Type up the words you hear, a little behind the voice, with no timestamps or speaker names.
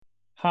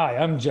Hi,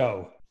 I'm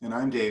Joe, And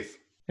I'm Dave.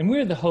 and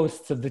we're the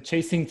hosts of the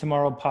Chasing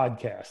Tomorrow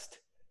podcast,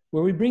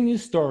 where we bring you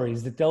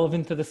stories that delve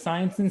into the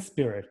science and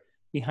spirit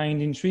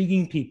behind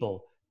intriguing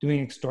people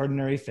doing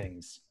extraordinary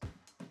things.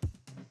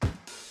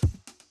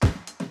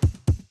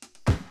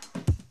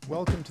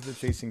 Welcome to the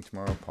Chasing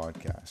Tomorrow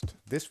podcast.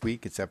 This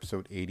week it's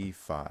episode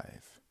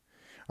 85.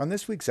 On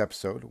this week's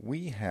episode,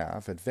 we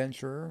have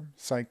adventurer,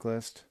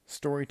 cyclist,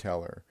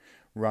 storyteller,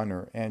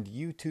 runner, and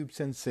YouTube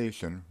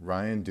sensation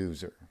Ryan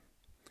Doozer.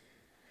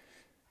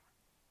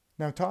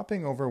 Now,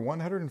 topping over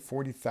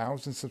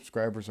 140,000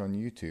 subscribers on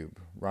YouTube,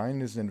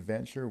 Ryan is an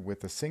adventurer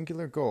with a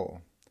singular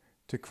goal: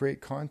 to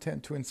create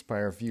content to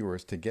inspire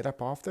viewers to get up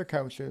off their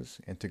couches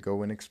and to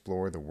go and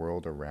explore the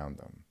world around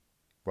them.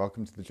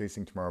 Welcome to the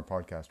Chasing Tomorrow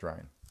podcast,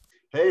 Ryan.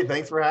 Hey,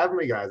 thanks for having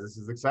me, guys. This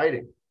is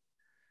exciting.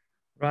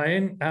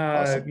 Ryan,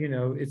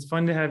 Awesome. it's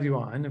fun to have you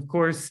on. Of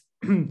course,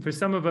 for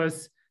some of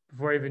us,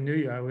 before I even knew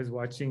you, I was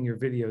watching your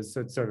videos, so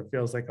it sort of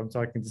feels like I'm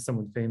talking to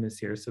someone famous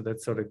here. So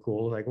that's sort of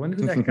cool. Like, I wonder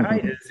who that guy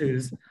is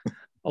who's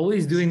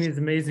always doing these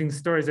amazing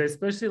stories. I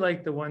especially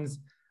like the ones,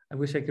 I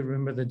wish I could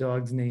remember the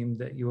dog's name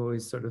that you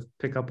always sort of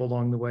pick up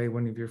along the way.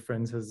 One of your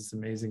friends has this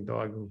amazing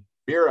dog.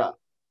 Mira.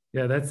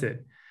 Yeah, that's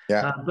it.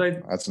 Yeah,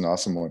 but that's an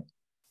awesome one.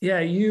 yeah,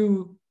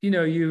 you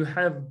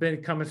have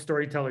become a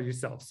storyteller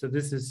yourself. So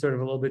this is sort of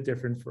a little bit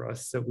different for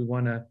us. So we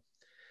want to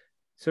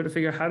sort of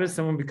figure out, how does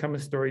someone become a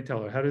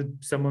storyteller? How does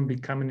someone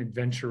become an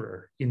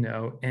adventurer?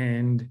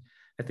 And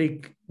I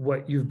think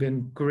what you've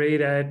been great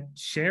at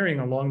sharing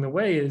along the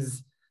way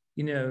is,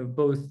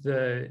 both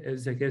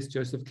as I guess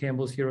Joseph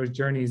Campbell's hero's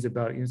journey is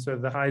about, sort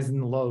of the highs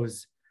and the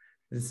lows.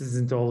 This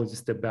isn't all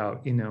just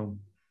about,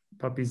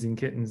 puppies and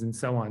kittens and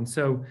so on.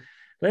 So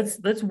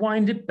let's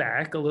wind it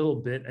back a little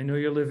bit. I know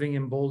you're living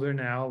in Boulder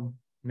now.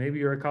 Maybe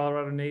you're a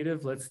Colorado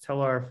native. Let's tell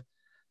our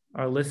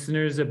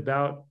listeners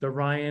about the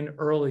Ryan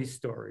early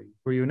story.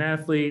 Were you an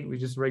athlete? Were you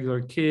just a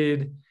regular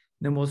kid? And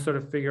then we'll sort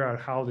of figure out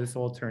how this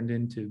all turned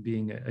into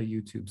being a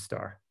YouTube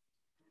star.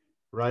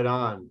 Right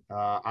on.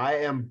 I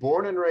am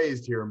born and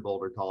raised here in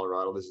Boulder,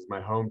 Colorado. This is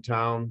my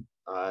hometown.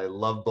 I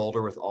love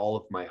Boulder with all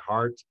of my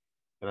heart.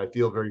 And I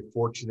feel very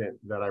fortunate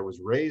that I was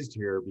raised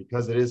here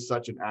because it is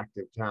such an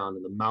active town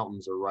and the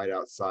mountains are right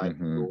outside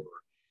the door.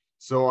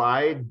 So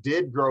I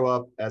did grow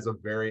up as a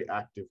very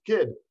active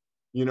kid.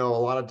 A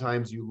lot of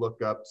times you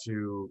look up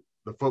to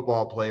the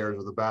football players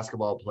or the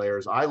basketball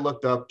players. I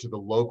looked up to the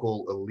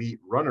local elite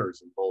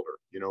runners in Boulder.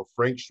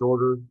 Frank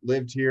Shorter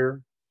lived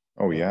here.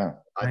 Oh, yeah.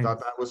 I thought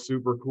that was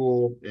super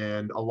cool.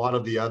 And a lot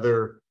of the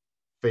other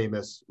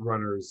famous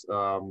runners,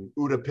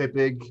 Uda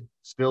Pippig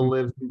still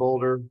lives in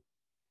Boulder.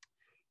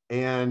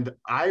 And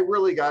I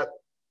really got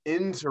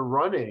into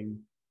running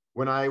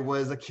when I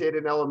was a kid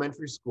in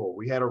elementary school.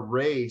 We had a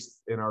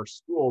race in our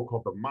school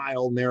called the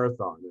Mile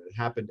Marathon. It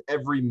happened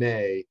every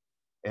May.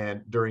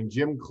 And during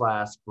gym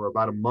class, for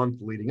about a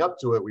month leading up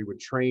to it, we would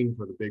train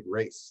for the big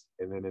race.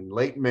 And then in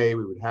late May,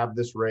 we would have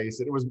this race.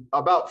 And it was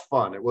about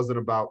fun. It wasn't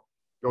about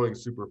going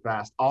super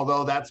fast.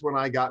 Although that's when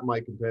I got my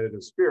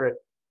competitive spirit.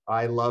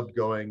 I loved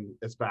going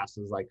as fast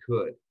as I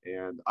could.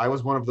 And I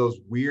was one of those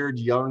weird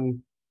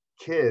young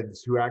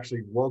kids who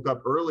actually woke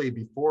up early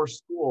before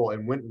school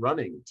and went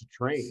running to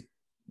train.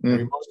 I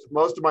mean,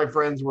 most of my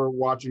friends were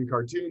watching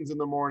cartoons in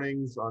the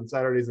mornings on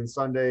Saturdays and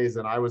Sundays,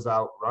 and I was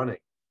out running.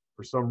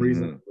 For some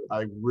reason,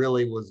 I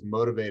really was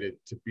motivated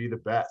to be the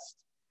best.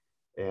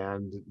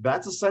 And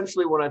that's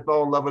essentially when I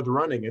fell in love with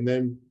running. And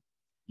then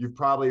you've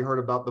probably heard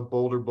about the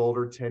Boulder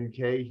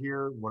 10K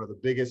here, one of the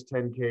biggest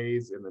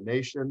 10Ks in the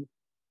nation.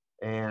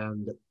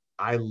 And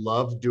I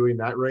loved doing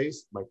that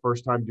race. My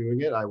first time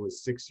doing it, I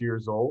was 6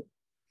 years old.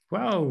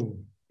 Wow.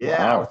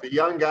 Yeah, I was a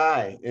young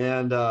guy.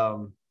 And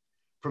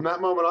from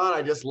that moment on,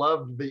 I just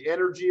loved the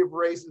energy of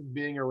races,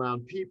 being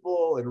around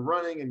people and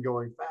running and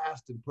going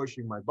fast and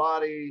pushing my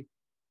body.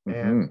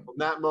 And from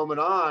that moment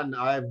on,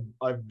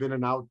 I've been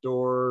an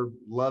outdoor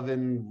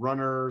loving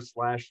runner /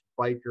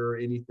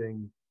 biker.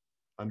 Anything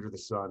under the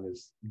sun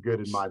is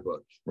good in my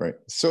book. Right.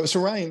 So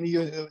Ryan,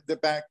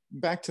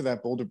 back to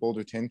that Boulder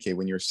 10K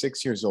when you're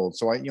 6 years old.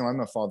 So I'm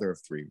a father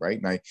of three,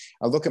 right? And I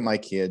look at my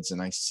kids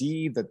and I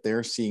see that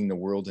they're seeing the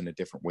world in a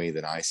different way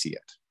than I see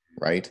it.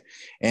 Right.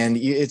 And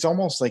it's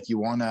almost like you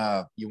want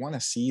to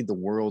see the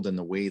world in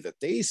the way that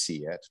they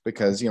see it,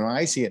 because,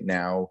 I see it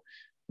now,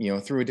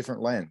 through a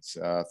different lens,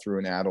 through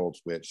an adult,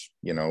 which,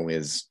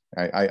 is,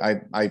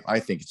 I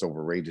think it's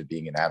overrated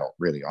being an adult,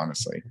 really,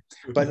 honestly.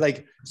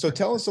 But so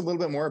tell us a little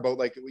bit more about,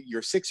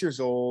 you're 6 years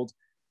old,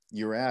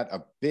 you're at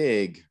a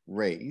big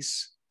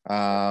race,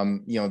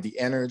 the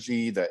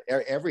energy,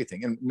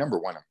 everything. And number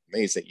one, I'm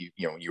amazed that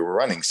you were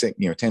running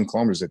 10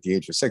 kilometers at the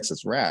age of 6.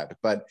 That's rad.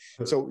 But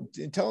so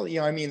tell,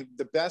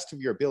 the best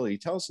of your ability,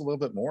 tell us a little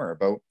bit more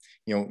about,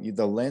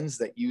 the lens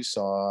that you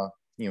saw,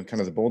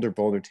 kind of the Boulder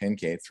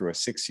 10K through a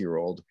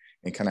 6-year-old,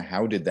 and kind of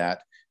how did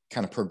that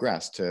kind of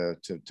progress to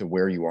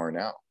where you are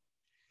now?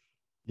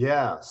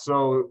 Yeah.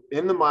 So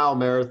in the mile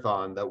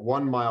marathon, that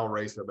 1 mile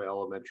race at my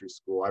elementary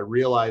school, I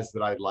realized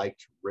that I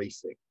liked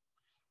racing.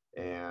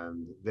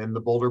 And then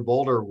the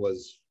Boulder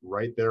was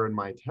right there in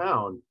my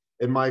town.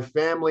 In my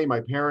family, my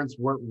parents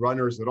weren't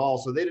runners at all,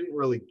 so they didn't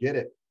really get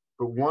it.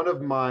 But one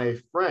of my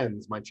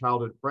friends, my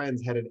childhood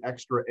friends, had an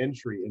extra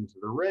entry into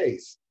the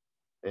race.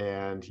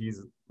 And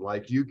he's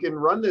like, you can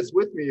run this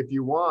with me if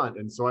you want.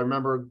 And so I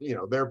remember,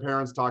 their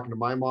parents talking to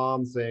my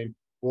mom saying,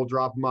 we'll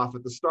drop them off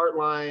at the start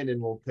line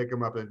and we'll pick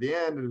them up at the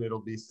end and it'll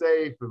be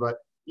safe. But,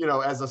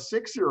 as a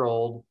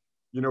 6-year-old,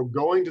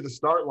 going to the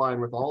start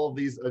line with all of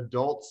these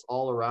adults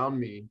all around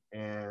me.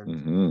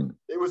 And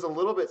it was a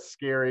little bit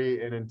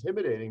scary and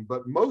intimidating,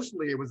 but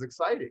mostly it was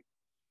exciting.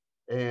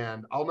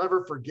 And I'll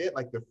never forget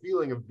like the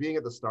feeling of being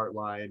at the start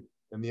line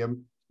and the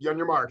on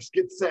your marks,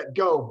 get set,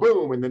 go,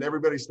 boom. And then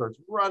everybody starts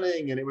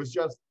running. And it was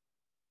just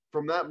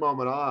from that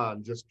moment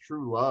on, just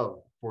true love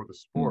for the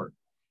sport.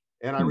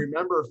 And I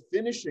remember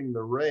finishing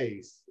the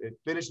race. It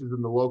finishes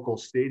in the local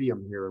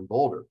stadium here in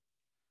Boulder.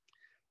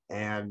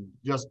 And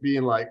just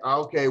being like,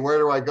 okay, where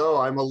do I go?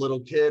 I'm a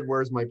little kid.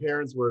 Where's my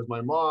parents? Where's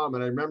my mom?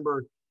 And I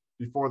remember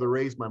before the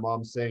race, my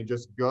mom saying,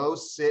 just go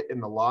sit in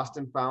the lost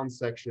and found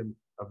section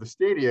of the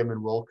stadium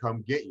and we'll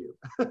come get you.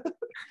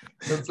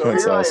 And so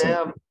That's here awesome. I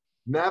am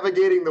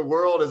navigating the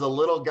world as a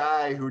little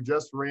guy who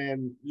just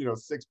ran,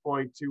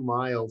 6.2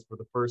 miles for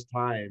the first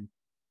time,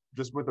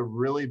 just with a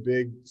really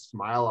big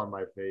smile on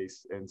my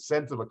face and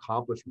sense of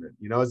accomplishment.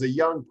 As a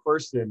young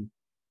person,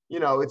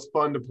 it's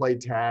fun to play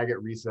tag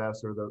at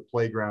recess or the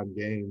playground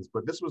games,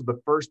 but this was the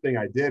first thing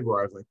I did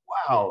where I was like,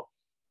 wow,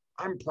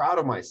 I'm proud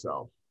of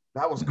myself.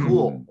 That was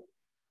cool.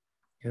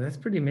 Yeah, that's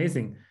pretty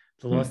amazing.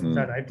 The Lost and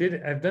Found.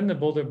 I've done the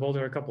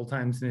Boulder a couple of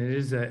times, and it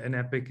is an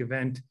epic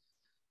event.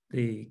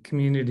 The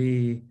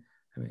community,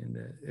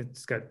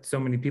 it's got so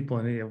many people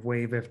in it. You have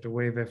wave after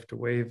wave after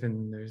wave,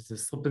 and there's the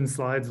slip and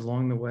slides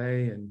along the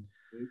way, and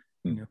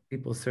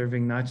people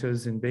serving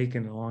nachos and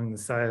bacon along the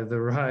side of the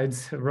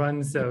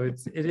run. So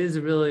it is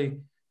a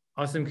really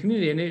awesome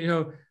community,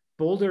 and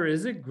Boulder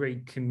is a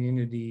great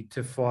community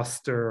to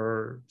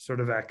foster sort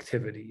of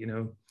activity.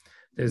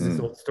 There's this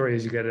old story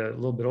as you get a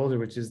little bit older,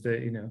 which is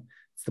that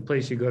it's the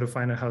place you go to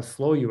find out how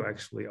slow you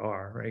actually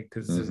are, right?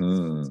 Because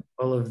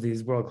all of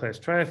these world-class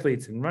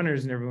triathletes and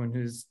runners and everyone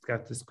who's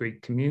got this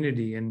great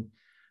community. And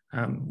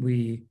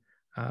we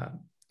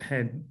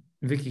had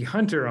Vicky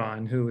Hunter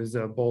on, who is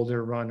a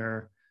Boulder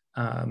runner,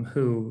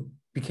 who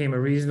became a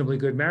reasonably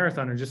good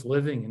marathoner just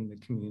living in the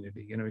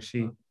community.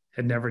 She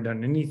had never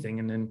done anything.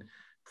 And then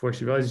before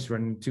she realized she's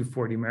running a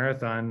 2:40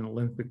 marathon, an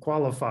Olympic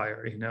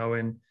qualifier,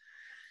 and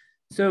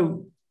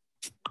so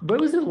what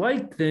was it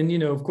like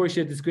then? Of course,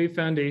 you had this great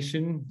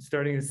foundation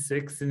starting at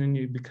 6, and then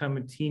you become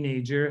a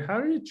teenager.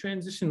 How did it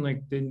transition,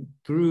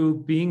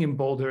 through being in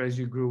Boulder as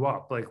you grew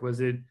up? Was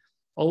it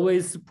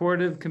always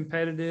supportive,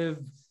 competitive?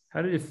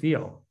 How did it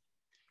feel?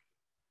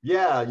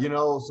 Yeah,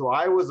 so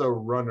I was a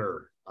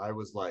runner. I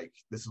was like,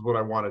 this is what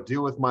I want to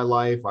do with my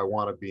life. I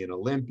want to be an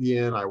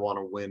Olympian. I want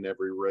to win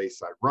every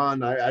race I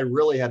run. I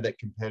really had that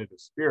competitive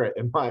spirit.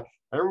 And I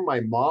remember my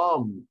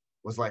mom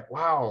was like,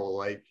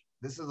 wow,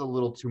 this is a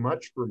little too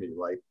much for me.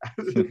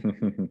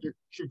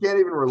 She can't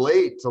even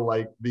relate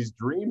to these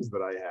dreams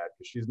that I had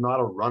because she's not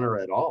a runner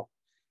at all.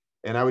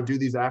 And I would do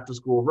these after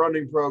school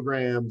running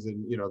programs.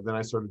 And, then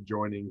I started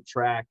joining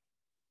track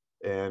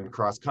and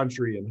cross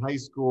country in high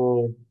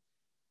school.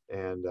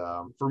 And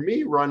for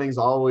me, running's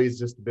always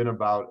just been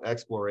about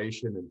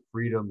exploration and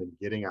freedom and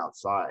getting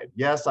outside.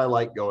 Yes, I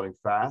like going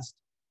fast,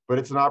 but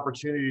it's an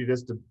opportunity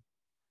just to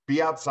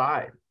be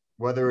outside,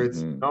 whether it's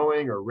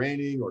snowing or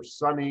raining or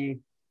sunny.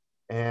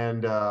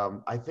 And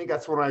I think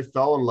that's when I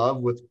fell in love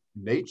with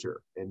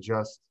nature and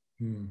just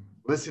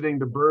listening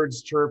to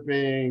birds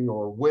chirping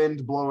or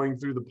wind blowing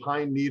through the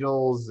pine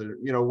needles, or,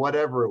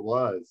 whatever it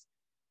was.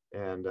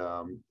 And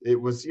it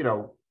was,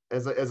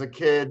 as a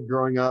kid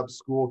growing up,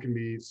 school can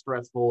be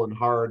stressful and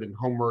hard and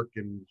homework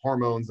and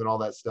hormones and all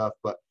that stuff.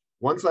 But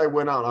once I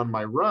went out on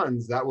my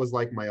runs, that was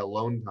like my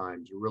alone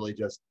time to really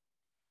just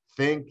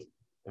think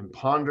and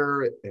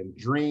ponder and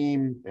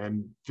dream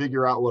and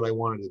figure out what I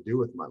wanted to do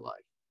with my life.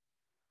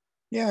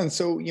 Yeah, and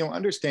so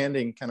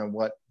understanding kind of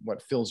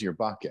what fills your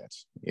bucket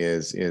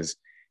is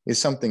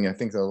something I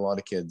think that a lot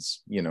of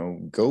kids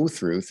go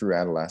through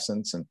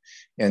adolescence,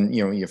 and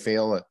you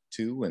fail at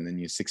 2 and then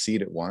you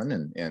succeed at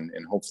 1, and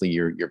hopefully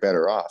you're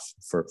better off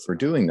for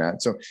doing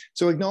that.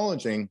 So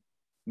acknowledging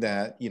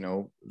that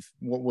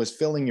what was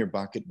filling your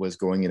bucket was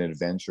going and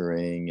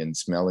adventuring and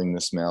smelling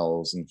the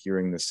smells and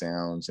hearing the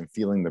sounds and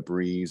feeling the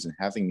breeze and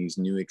having these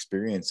new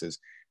experiences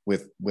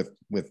with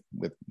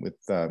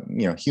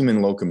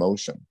human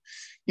locomotion.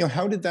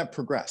 How did that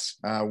progress?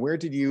 Where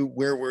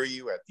were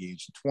you at the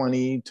age of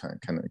 20 to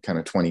kind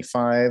of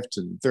 25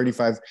 to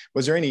 35?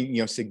 Was there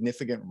any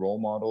significant role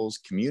models,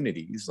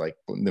 communities like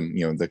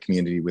the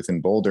community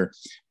within Boulder,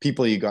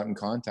 people you got in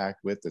contact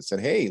with that said,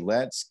 hey,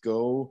 let's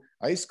go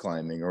ice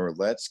climbing, or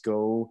let's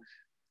go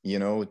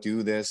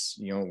do this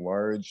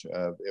large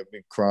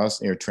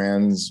cross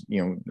trans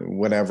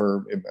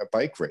whatever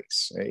bike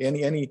race?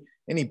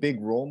 Any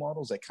big role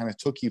models that kind of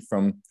took you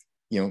from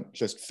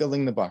just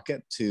filling the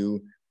bucket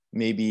to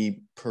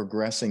maybe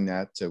progressing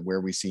that to where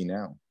we see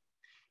now?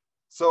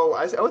 So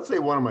I would say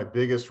one of my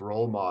biggest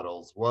role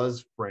models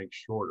was Frank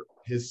Shorter.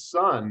 His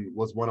son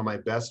was one of my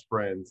best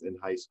friends in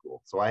high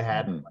school. So I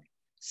had Mhm. like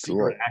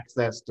secret Cool.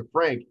 access to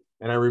Frank.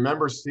 And I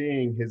remember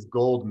seeing his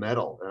gold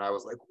medal and I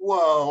was like,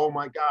 whoa, oh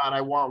my God,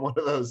 I want one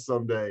of those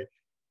someday.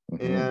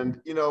 Mhm.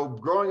 And, you know,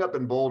 growing up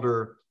in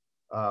Boulder,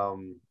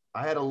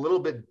 I had a little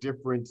bit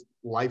different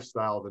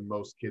lifestyle than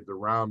most kids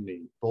around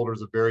me.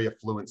 Boulder's a very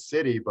affluent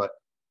city, but,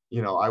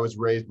 you know, I was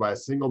raised by a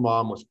single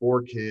mom with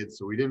 4 kids,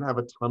 so we didn't have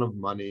a ton of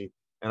money.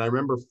 And I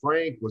remember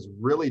Frank was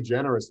really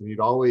generous and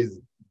he'd always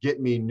get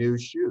me new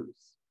shoes.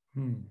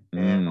 Hmm.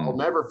 And I'll Mm.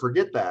 never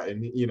forget that.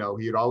 And, you know,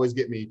 he'd always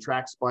get me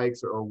track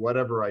spikes or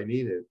whatever I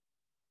needed.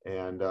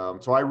 And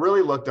so I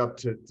really looked up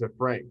to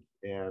Frank.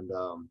 And,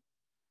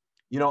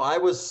 you know, I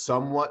was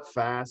somewhat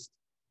fast,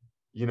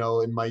 you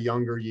know, in my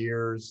younger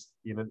years.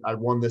 You know, I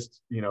won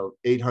this, you know,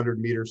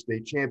 800-meter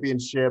state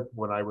championship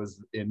when I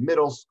was in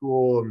middle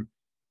school. And,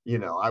 you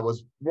know, I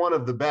was one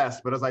of the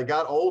best. But as I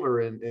got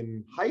older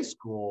in high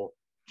school,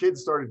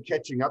 kids started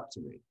catching up to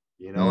me,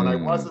 you know, and I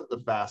Mm. wasn't the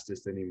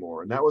fastest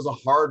anymore. And that was a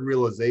hard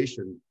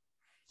realization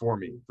for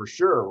me, for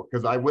sure,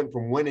 because I went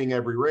from winning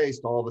every race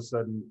to all of a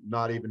sudden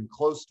not even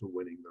close to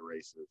winning the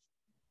races.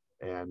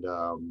 And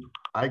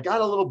I got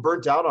a little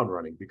burnt out on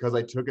running because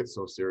I took it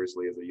so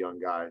seriously as a young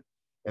guy.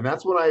 And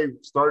that's when I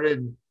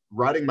started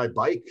riding my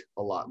bike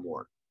a lot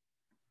more.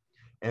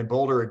 And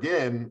Boulder,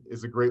 again,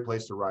 is a great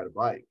place to ride a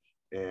bike.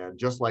 And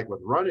just like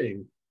with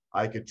running,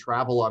 I could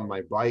travel on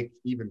my bike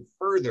even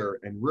further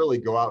and really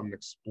go out and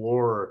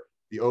explore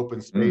the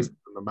open space Mm.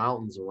 and the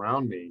mountains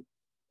around me.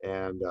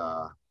 And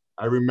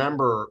I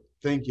remember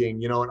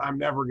thinking, you know what, I'm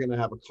never going to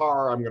have a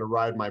car. I'm going to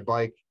ride my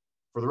bike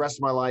for the rest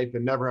of my life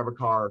and never have a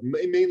car,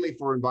 mainly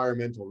for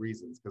environmental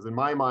reasons. Because in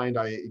my mind,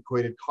 I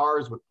equated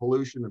cars with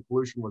pollution, and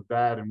pollution was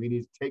bad, and we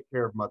need to take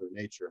care of Mother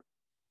Nature.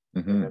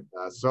 And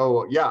Mhm.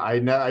 so,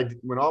 yeah,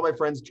 when all my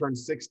friends turned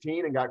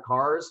 16 and got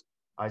cars,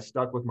 I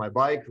stuck with my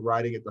bike,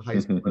 riding it to high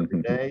school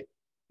every day.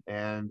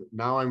 And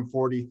now I'm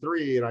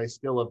 43 and I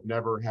still have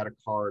never had a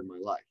car in my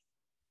life.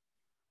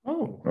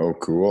 Oh, Oh,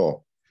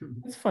 cool.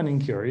 that's fun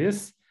and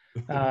curious.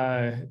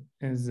 Uh,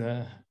 as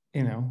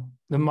you know,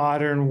 the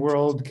modern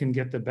world can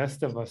get the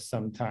best of us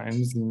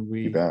sometimes, and You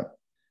we bet.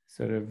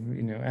 sort of,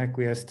 you know,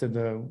 acquiesce to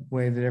the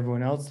way that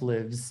everyone else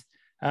lives.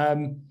 Yeah,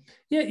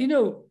 you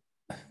know,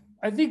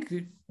 I think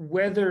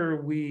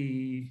whether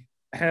we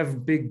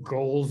have big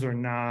goals or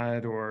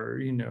not, or,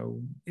 you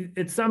know,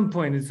 at some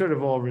point it sort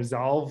of all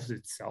resolves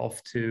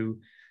itself to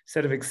a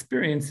set of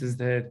experiences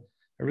that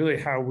are really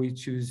how we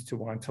choose to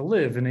want to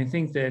live. And I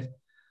think that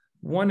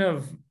one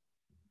of,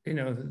 you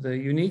know, the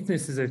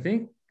uniquenesses, I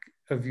think,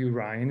 of you,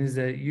 Ryan, is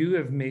that you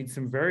have made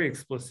some very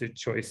explicit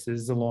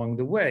choices along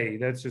the way.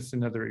 That's just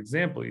another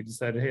example. You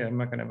decided, hey, I'm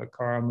not going to have a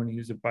car, I'm going to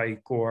use a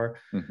bike, or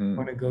I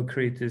want Mhm. to go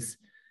create this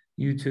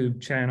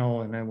YouTube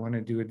channel and I want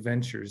to do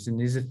adventures. And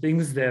these are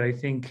things that I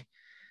think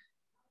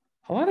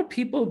a lot of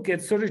people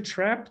get sort of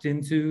trapped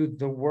into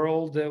the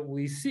world that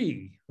we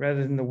see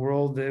rather than the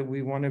world that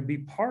we want to be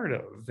part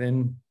of.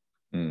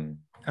 Mm.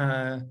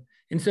 Uh,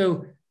 and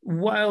so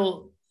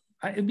while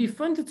it'd be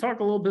fun to talk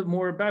a little bit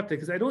more about that,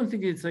 because I don't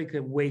think it's like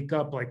a wake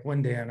up like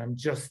one day and I'm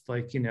just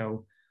like, you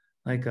know,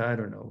 like, I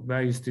don't know,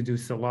 I used to do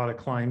a lot of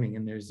climbing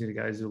and there's the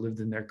guys who lived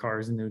in their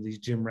cars and there were these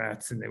gym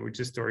rats and they were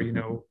just, or, you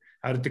know,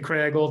 out at the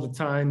crag all the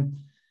time.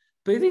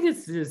 But I think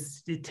it's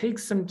just, it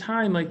takes some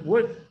time. Like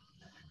what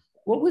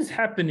was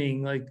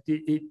happening? Like,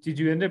 did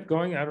you end up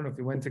going? I don't know if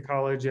you went to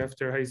college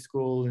after high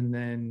school and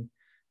then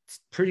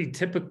it's pretty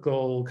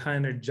typical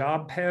kind of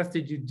job path.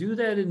 Did you do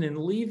that and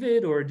then leave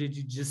it? Or did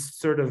you just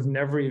sort of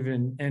never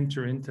even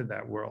enter into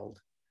that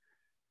world?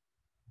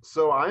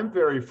 So I'm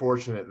very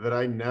fortunate that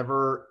I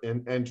never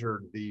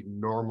entered the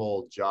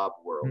normal job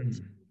world. Hmm.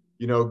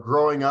 You know,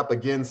 growing up,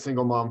 again,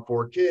 single mom,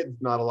 4 kids,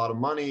 not a lot of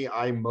money.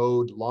 I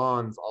mowed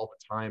lawns all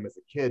the time as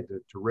a kid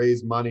to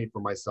raise money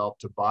for myself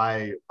to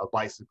buy a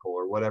bicycle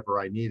or whatever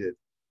I needed.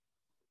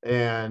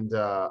 And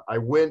I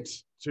went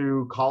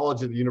to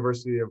college at the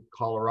University of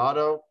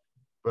Colorado,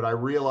 but I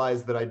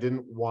realized that I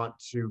didn't want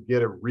to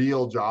get a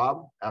real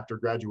job after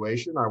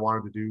graduation. I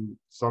wanted to do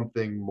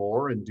something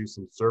more and do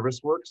some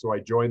service work. So I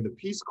joined the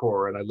Peace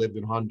Corps and I lived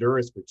in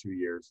Honduras for 2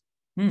 years,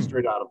 Hmm.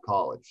 straight out of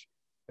college.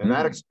 And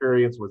that Mm.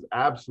 experience was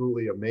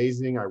absolutely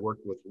amazing. I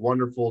worked with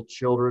wonderful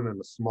children in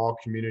a small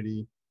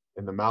community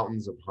in the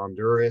mountains of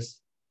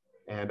Honduras.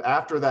 And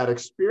after that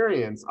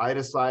experience, I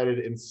decided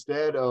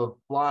instead of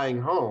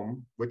flying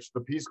home, which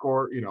the Peace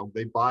Corps, you know,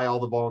 they buy all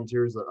the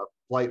volunteers a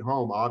flight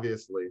home,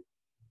 obviously,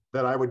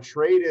 that I would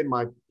trade in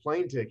my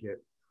plane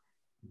ticket,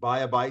 buy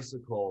a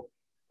bicycle,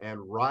 and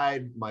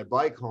ride my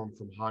bike home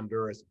from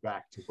Honduras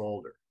back to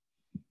Boulder.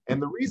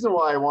 And the reason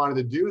why I wanted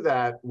to do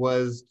that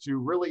was to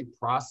really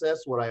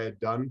process what I had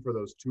done for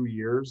those 2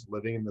 years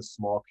living in this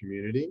small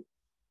community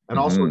and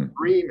also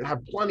Mhm.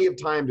 have plenty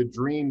of time to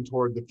dream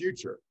toward the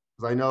future.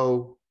 Because I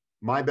know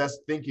my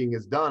best thinking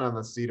is done on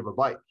the seat of a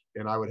bike,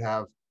 and I would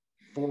have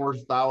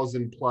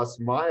 4,000 plus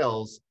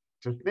miles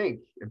to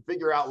think and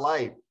figure out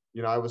life.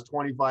 You know, I was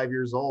 25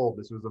 years old.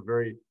 This was a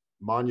very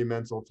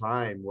monumental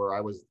time where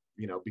I was,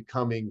 you know,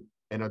 becoming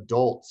an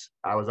adult.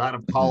 I was out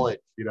of Mhm. college,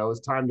 you know, it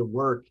was time to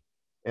work.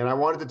 And I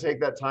wanted to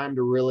take that time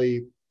to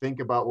really think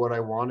about what I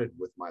wanted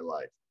with my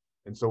life.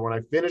 And so when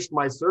I finished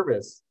my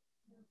service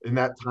in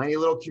that tiny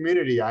little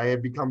community, I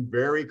had become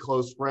very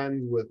close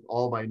friends with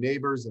all my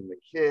neighbors and the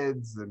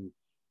kids. And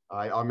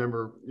I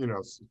remember, you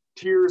know,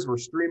 tears were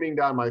streaming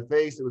down my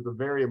face. It was a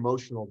very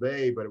emotional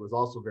day, but it was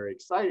also very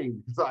exciting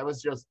because I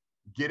was just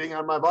getting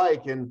on my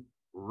bike and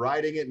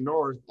riding it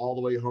north all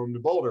the way home to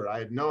Boulder. I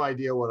had no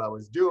idea what I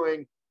was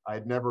doing. I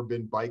had never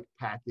been bike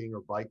packing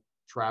or bike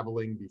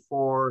traveling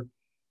before.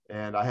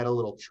 And I had a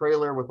little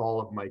trailer with all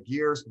of my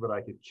gear so that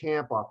I could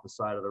camp off the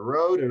side of the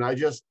road. And I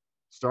just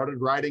started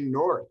riding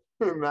north.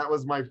 And that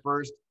was my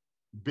first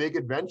big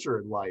adventure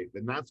in life.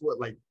 And that's what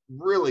like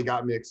really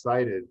got me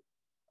excited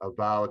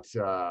about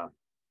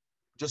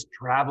just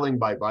traveling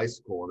by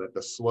bicycle and at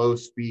the slow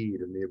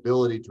speed and the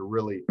ability to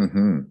really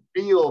Mhm.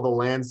 feel the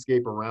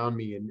landscape around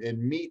me and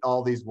meet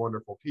all these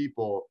wonderful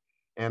people.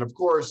 And of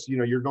course, you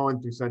know, you're going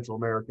through Central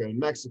America and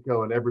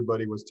Mexico, and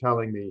everybody was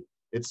telling me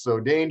it's so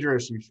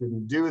dangerous, you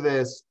shouldn't do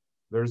this,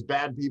 there's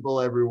bad people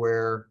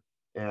everywhere.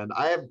 And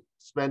I have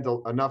spent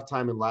enough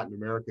time in Latin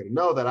America to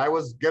know that I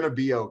was going to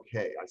be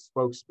okay. I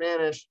spoke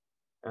Spanish,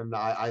 and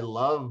I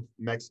love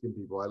Mexican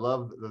people. I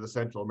love the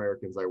Central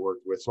Americans I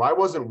worked with. So I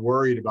wasn't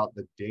worried about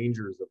the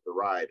dangers of the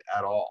ride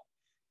at all.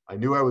 I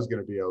knew I was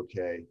going to be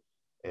okay.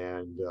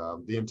 And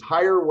the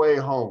entire way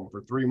home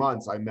for 3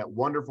 months, I met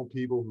wonderful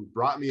people who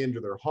brought me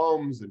into their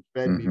homes and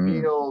fed me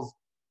Mhm. meals.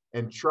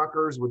 And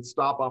truckers would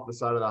stop off the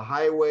side of the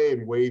highway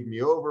and wave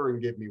me over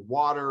and give me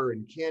water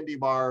and candy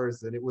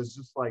bars. And it was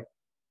just like,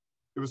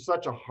 it was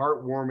such a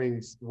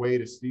heartwarming way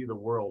to see the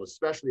world,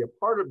 especially a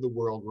part of the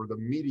world where the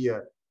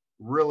media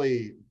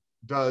really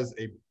does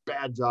a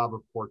bad job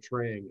of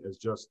portraying as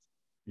just,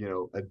 you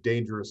know, a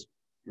dangerous,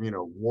 you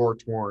know,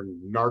 war-torn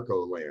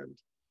narco land.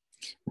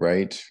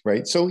 Right,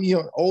 right. So, you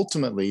know,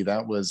 ultimately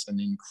that was an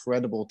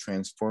incredible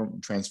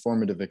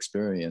transformative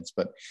experience.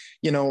 But,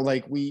 you know,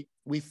 like we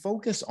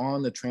focus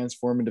on the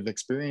transformative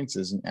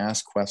experiences and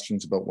ask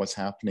questions about what's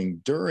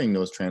happening during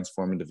those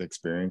transformative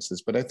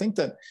experiences. But I think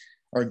that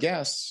our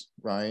guests,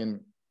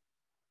 Ryan,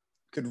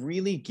 could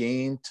really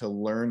gain to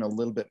learn a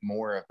little bit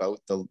more about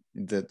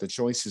the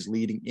choices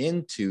leading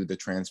into the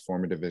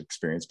transformative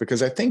experience,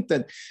 because I think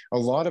that a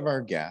lot of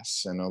our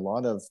guests and a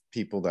lot of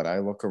people that I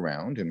look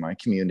around in my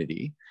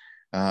community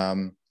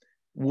um,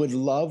 would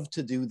love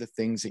to do the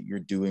things that you're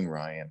doing,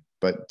 Ryan,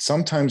 but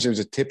sometimes there's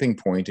a tipping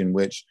point in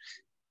which,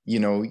 you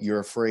know,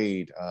 you're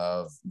afraid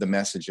of the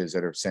messages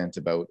that are sent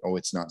about, oh,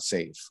 it's not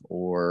safe,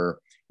 or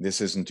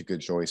this isn't a good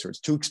choice, or it's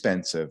too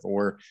expensive,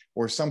 or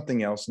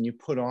something else, and you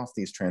put off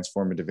these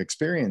transformative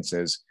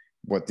experiences,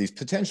 what these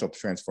potential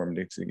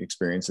transformative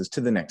experiences, to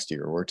the next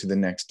year or to the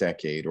next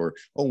decade, or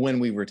oh, when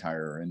we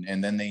retire,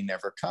 and then they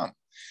never come.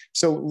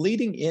 So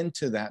leading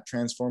into that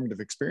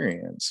transformative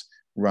experience,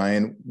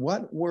 Ryan,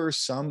 what were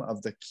some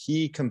of the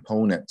key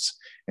components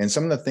and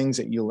some of the things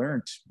that you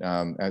learned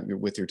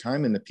with your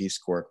time in the Peace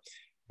Corps?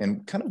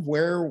 And kind of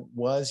where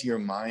was your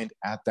mind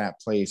at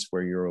that place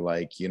where you're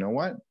like, you know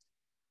what,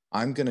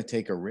 I'm going to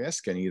take a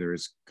risk, and either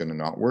it's going to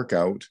not work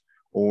out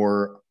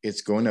or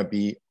it's going to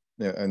be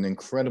an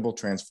incredible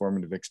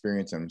transformative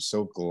experience. I'm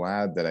so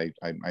glad that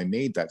I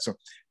made that. So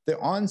the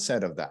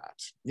onset of that,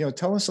 you know,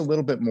 tell us a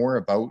little bit more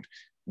about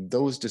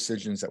those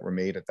decisions that were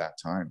made at that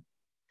time.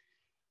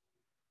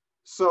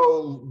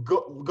 So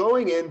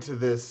going into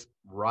this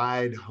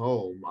ride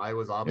home, I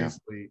was Yeah.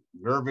 obviously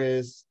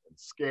nervous and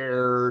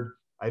scared.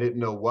 I didn't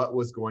know what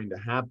was going to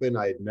happen.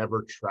 I had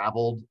never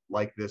traveled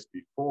like this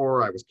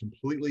before. I was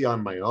completely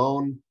on my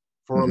own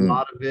for a Mm-hmm.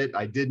 lot of it.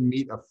 I did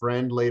meet a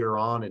friend later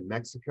on in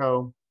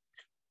Mexico.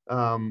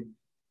 Um,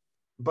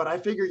 but I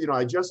figured, you know,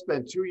 I just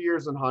spent 2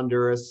 years in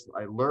Honduras.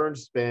 I learned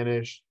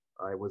Spanish.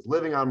 I was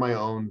living on my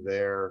own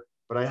there,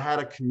 but I had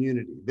a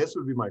community. This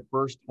would be my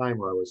first time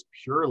where I was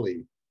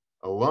purely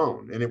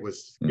alone, and it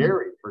was Mm-hmm.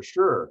 scary for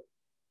sure.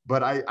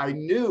 But I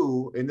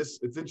knew, and this,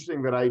 it's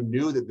interesting that I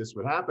knew that this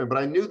would happen, but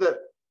I knew that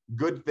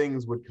good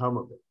things would come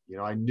of it. You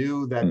know, I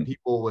knew that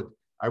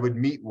I would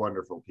meet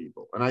wonderful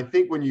people. And I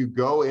think when you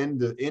go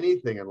into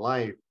anything in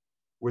life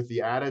with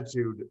the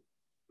attitude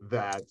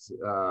that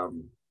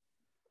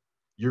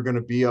you're going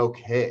to be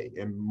okay,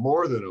 and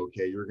more than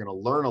okay, you're going to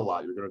learn a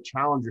lot, you're going to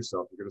challenge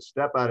yourself, you're going to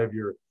step out of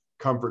your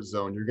comfort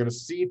zone, you're going to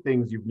see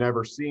things you've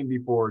never seen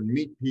before and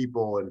meet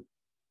people. And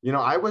you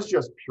know, I was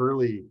just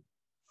purely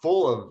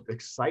full of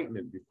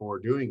excitement before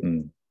doing it.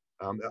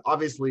 Mm-hmm.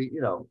 Obviously, you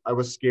know, I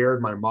was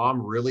scared. My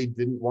mom really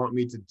didn't want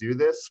me to do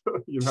this.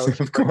 You know, she's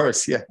Of like,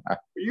 course, yeah. are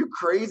you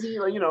crazy?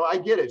 You know, I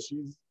get it.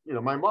 She's, you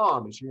know, my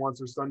mom, and she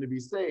wants her son to be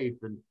safe.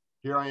 And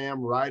here I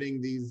am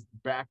riding these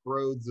back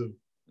roads of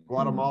Mm-hmm.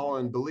 Guatemala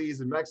and Belize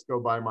and Mexico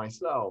by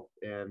myself.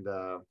 And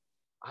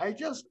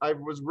I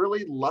was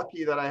really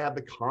lucky that I had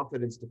the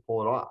confidence to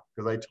pull it off,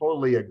 because I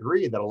totally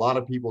agree that a lot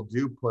of people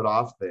do put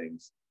off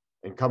things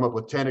and come up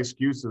with 10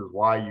 excuses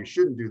why you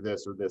shouldn't do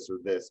this or this or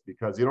this,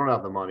 because you don't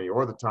have the money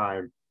or the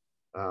time.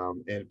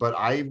 But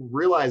I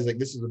realized, like,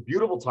 this is a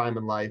beautiful time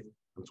in life.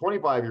 I'm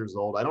 25 years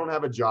old. I don't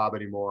have a job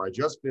anymore. I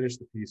just finished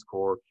the Peace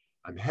Corps.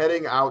 I'm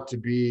heading out to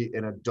be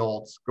an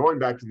adult, going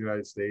back to the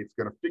United States,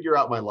 going to figure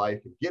out my life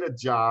and get a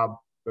job.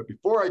 But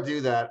before I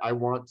do that, I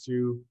want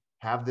to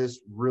have this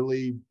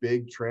really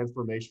big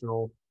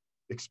transformational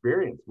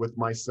experience with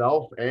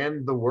myself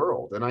and the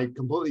world. And I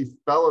completely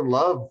fell in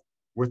love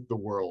with the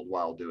world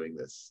while doing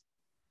this.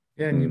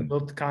 Yeah, and you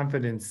built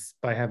confidence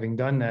by having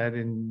done that,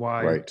 and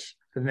why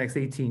for the next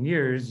 18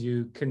 years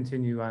you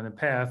continue on a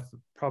path,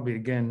 probably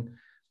again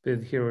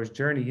with Hero's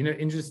Journey. You know,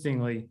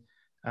 interestingly,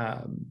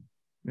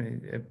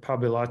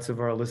 probably lots of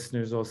our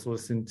listeners also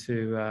listen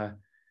to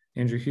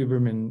Andrew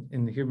Huberman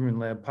in the Huberman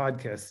Lab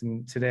podcast.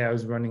 And today I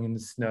was running in the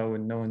snow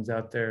and no one's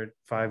out there at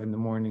 5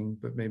 a.m,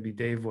 but maybe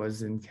Dave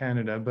was in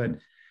Canada. But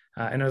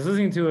and I was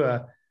listening to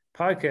a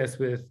podcast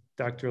with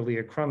Dr.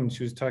 Leah Crum, and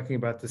she was talking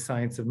about the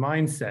science of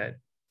mindset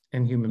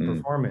and human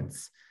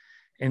performance.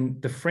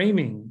 And the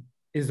framing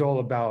is all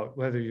about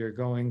whether you're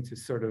going to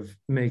sort of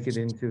make it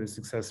into a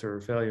success or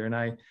a failure. And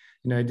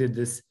I did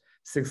this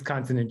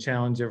 6-continent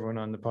challenge. Everyone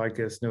on the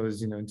podcast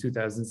knows, in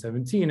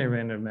 2017, I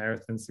ran a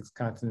marathon, 6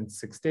 continents,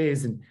 6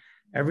 days. And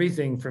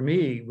everything for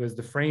me was,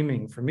 the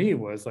framing for me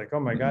was like, oh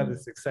my God,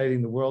 this is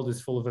exciting. The world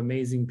is full of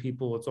amazing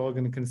people. It's all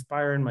going to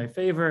conspire in my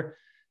favor.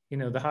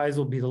 The highs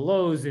will be the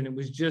lows. And it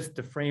was just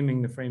the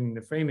framing.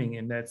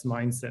 And that's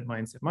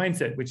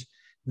mindset, which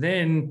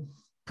then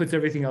puts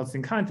everything else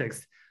in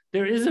context.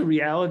 There is a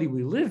reality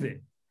we live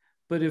in,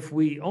 but if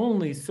we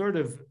only sort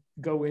of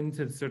go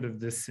into sort of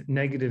this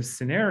negative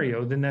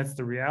scenario, then that's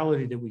the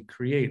reality that we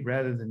create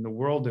rather than the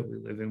world that we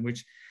live in,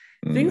 which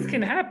things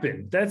can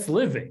happen. That's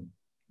living,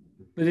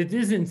 but it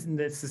isn't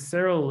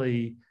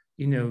necessarily,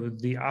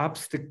 the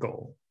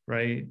obstacle,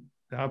 right?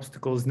 The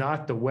obstacle is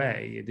not the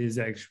way. It is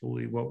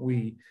actually what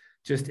we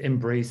just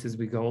embrace as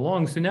we go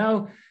along. So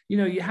now,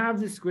 you have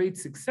this great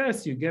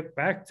success, you get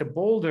back to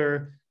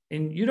Boulder,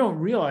 and you don't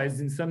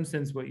realize in some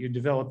sense what you're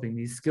developing.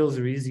 These skills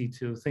are easy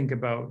to think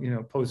about,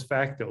 post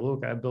facto.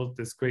 Look, I built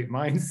this great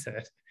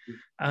mindset.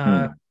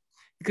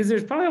 Because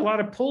there's probably a lot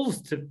of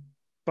pulls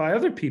by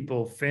other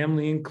people,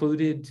 family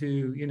included,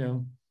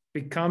 to,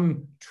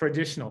 become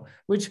traditional,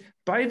 which,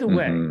 by the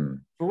way,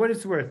 for what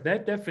it's worth,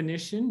 that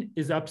definition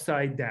is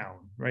upside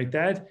down, right?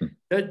 That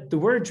the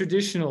word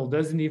traditional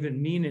doesn't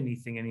even mean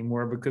anything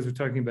anymore because we're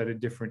talking about a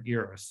different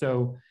era.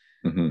 So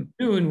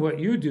doing what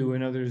you do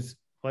and others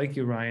like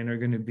you, Ryan, are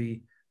going to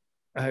be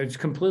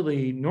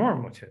completely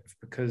normative,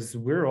 because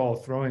we're all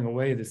throwing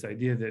away this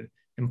idea that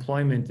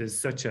employment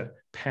is such a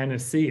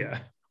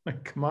panacea.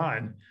 Like, come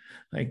on,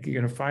 like,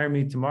 you're going to fire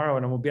me tomorrow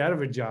and I won't be out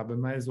of a job. I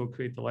might as well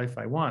create the life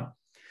I want.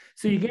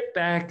 So you get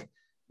back,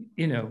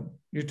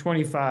 you're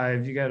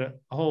 25, you got a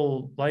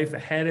whole life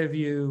ahead of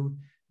you.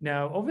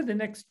 Now, over the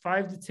next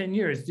 5 to 10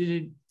 years, did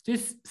it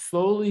just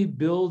slowly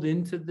build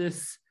into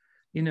this,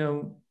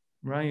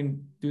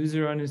 Ryan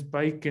Doozer on his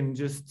bike and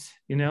just,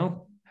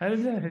 how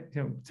did that,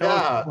 tell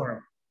us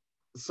more?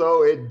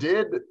 So it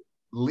did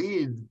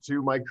lead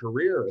to my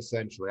career,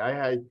 essentially.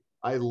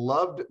 I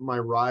loved my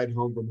ride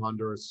home from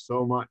Honduras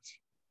so much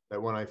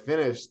that when I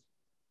finished,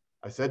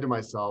 I said to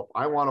myself,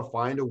 I want to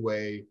find a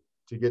way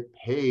to get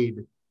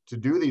paid to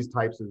do these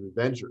types of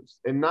adventures,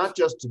 and not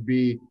just to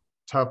be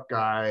tough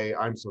guy.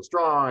 I'm so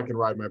strong, I can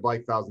ride my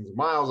bike thousands of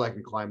miles, I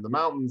can climb the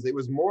mountains. It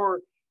was more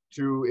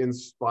to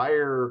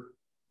inspire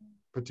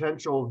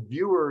potential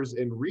viewers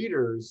and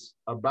readers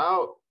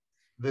about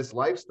this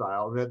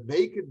lifestyle, that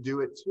they could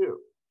do it too.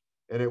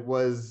 And it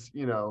was,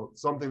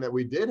 something that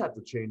we did have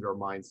to change our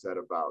mindset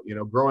about.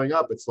 Growing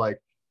up, it's like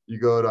you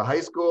go to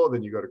high school,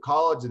 then you go to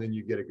college, and then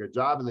you get a good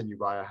job, and then you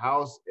buy a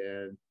house,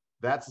 and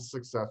that's a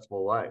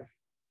successful life.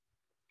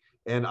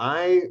 And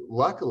I,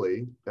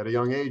 luckily, at a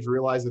young age,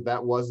 realized that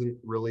that wasn't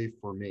really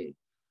for me.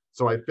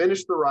 So I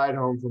finished the ride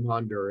home from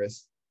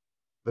Honduras.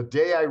 The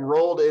day I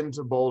rolled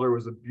into Boulder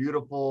was a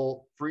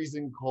beautiful,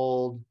 freezing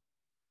cold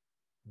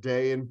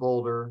day in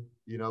Boulder,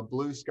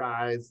 blue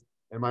skies.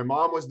 And my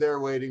mom was there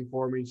waiting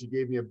for me. And she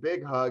gave me a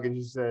big hug and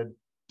she said,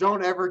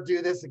 "Don't ever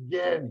do this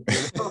again."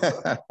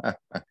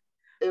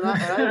 And I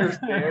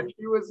understand.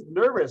 She was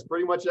nervous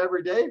pretty much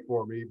every day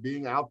for me,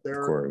 being out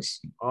there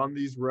on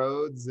these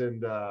roads.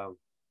 And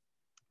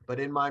but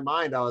in my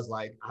mind, I was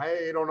like,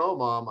 I don't know,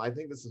 Mom. I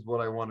think this is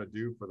what I want to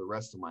do for the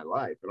rest of my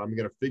life. And I'm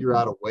going to figure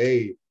out a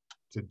way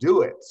to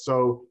do it.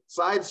 So,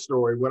 side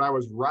story, when I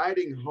was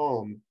riding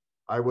home,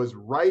 I was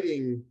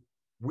writing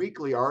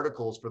weekly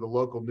articles for the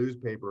local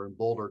newspaper in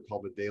Boulder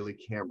called the Daily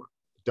Camera,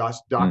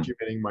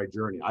 documenting my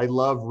journey. I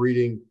love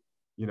reading,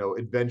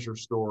 adventure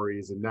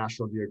stories and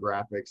National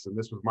Geographics, and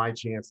this was my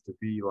chance to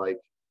be like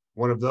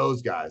one of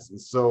those guys.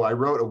 And so I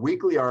wrote a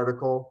weekly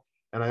article,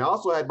 and I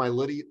also had my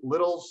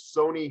little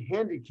Sony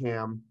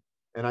Handycam,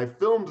 and I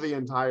filmed the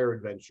entire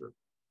adventure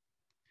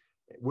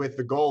with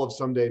the goal of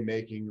someday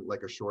making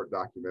like a short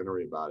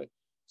documentary about it.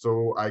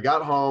 So I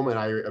got home and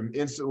I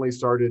instantly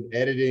started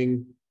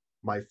editing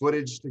my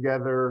footage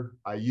together.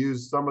 I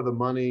used some of the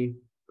money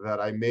that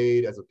I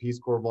made as a Peace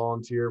Corps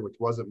volunteer, which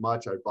wasn't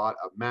much. I bought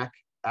a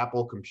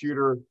Apple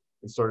computer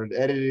and started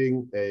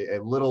editing a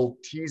little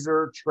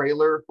teaser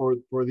trailer for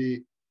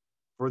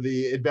for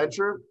the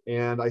adventure,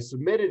 and I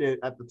submitted it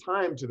at the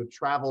time to the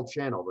Travel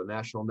Channel, the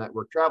National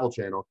Network Travel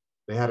Channel.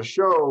 They had a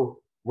show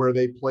where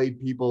they played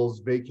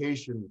people's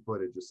vacation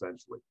footage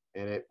essentially,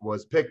 and it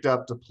was picked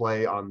up to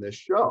play on this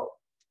show.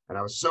 And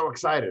I was so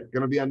excited,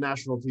 going to be on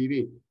national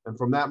TV. And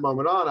from that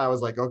moment on, I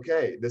was like,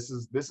 okay, this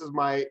is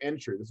my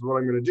entry. This is what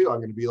I'm going to do.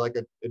 I'm going to be like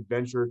an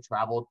adventure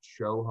travel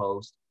show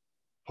host,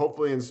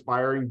 hopefully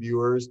inspiring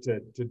viewers to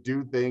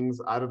do things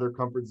out of their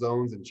comfort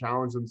zones and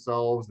challenge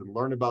themselves and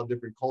learn about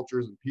different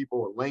cultures and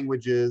people and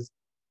languages.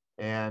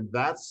 And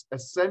that's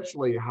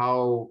essentially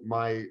how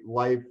my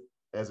life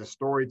as a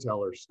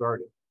storyteller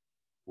started,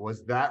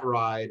 was that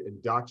ride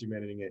and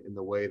documenting it in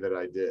the way that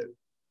I did.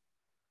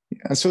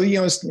 Yeah, so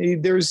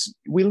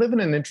we live in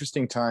an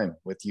interesting time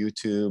with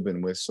YouTube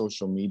and with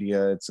social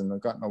media. It's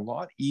gotten a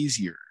lot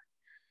easier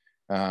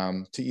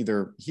to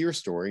either hear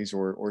stories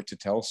or to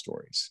tell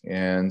stories.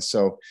 And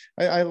so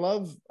I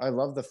love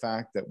the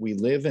fact that we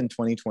live in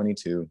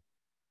 2022,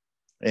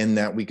 and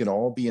that we could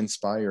all be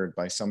inspired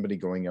by somebody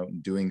going out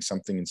and doing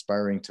something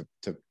inspiring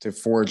to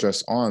forge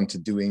us on to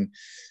doing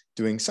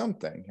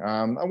something.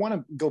 I want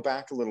to go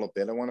back a little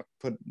bit. I want to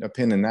put a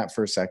pin in that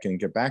for a second and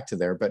get back to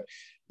there. But,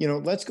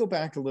 let's go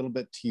back a little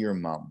bit to your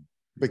mom,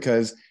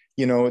 because,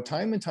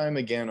 time and time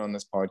again on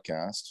this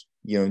podcast,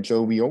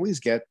 Joe, we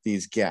always get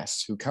these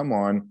guests who come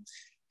on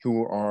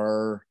who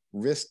are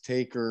risk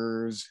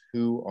takers,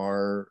 who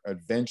are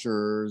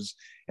adventurers,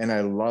 and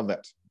I love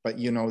it. But,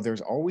 there's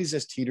always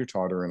this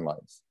teeter-totter in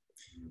life,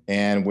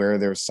 and where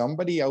there's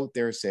somebody out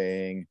there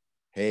saying,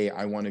 hey,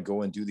 I want to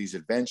go and do these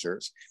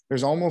adventures,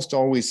 there's almost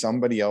always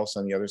somebody else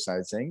on the other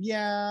side saying,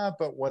 yeah,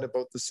 but what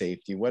about the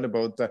safety? What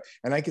about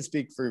and I could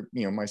speak for,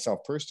 myself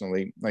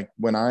personally, like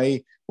when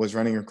I was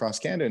running across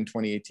Canada in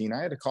 2018,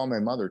 I had to call my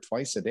mother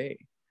twice a day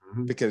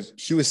because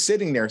she was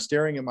sitting there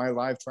staring at my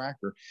live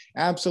tracker,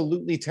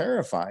 absolutely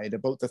terrified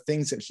about the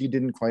things that she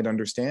didn't quite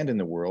understand in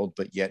the world,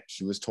 but yet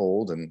she was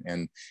told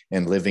and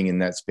living in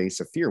that space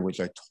of fear, which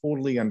I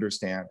totally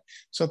understand.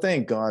 So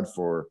thank God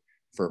for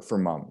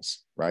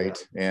moms, right?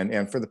 Yeah.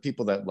 And for the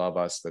people that love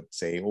us that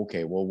say,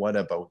 okay, well, what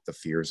about the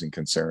fears and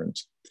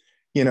concerns?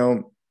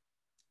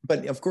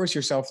 But of course,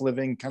 yourself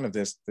living kind of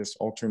this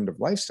alternative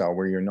lifestyle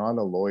where you're not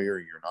a lawyer,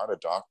 you're not a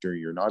doctor,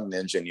 you're not an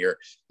engineer,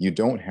 you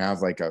don't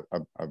have like a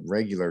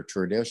regular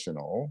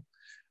traditional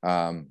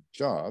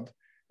job.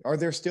 Are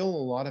there still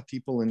a lot of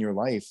people in your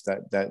life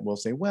that will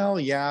say, well,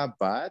 yeah,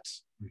 but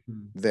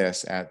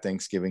this at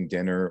Thanksgiving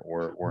dinner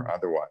or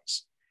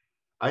otherwise?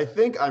 I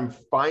think I'm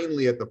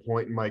finally at the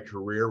point in my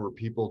career where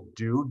people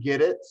do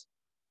get it,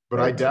 but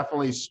right. I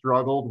definitely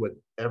struggled with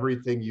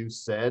everything you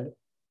said,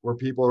 where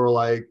people were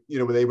like,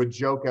 they would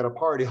joke at a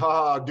party,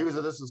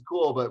 dudes, this is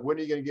cool, but when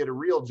are you going to get a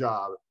real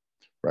job?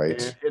 Right.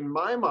 And in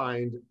my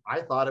mind,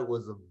 I thought it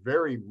was a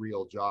very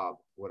real job,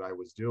 what I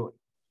was doing.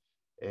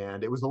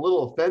 And it was a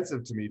little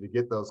offensive to me to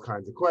get those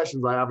kinds of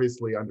questions. I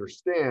obviously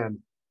understand.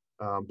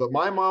 But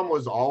my mom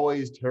was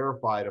always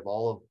terrified of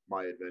all of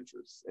my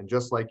adventures. And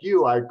just like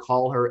you, I'd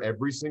call her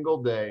every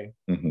single day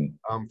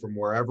from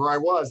wherever I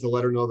was to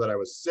let her know that I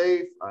was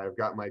safe. I've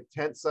got my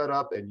tent set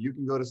up and you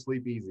can go to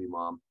sleep easy,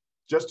 Mom,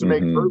 just to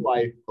make her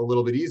life a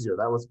little bit easier.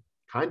 That was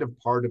kind of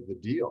part of the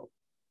deal.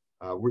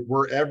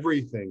 We're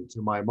everything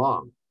to my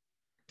mom.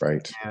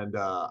 Right. And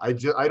I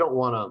don't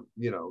want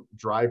to,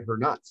 drive her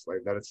nuts like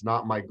that. It's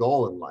not my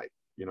goal in life.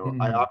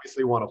 I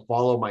obviously want to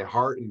follow my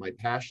heart and my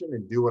passion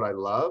and do what I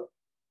love.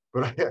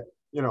 But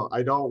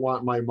I don't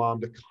want my mom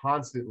to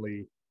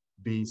constantly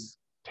be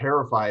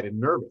terrified and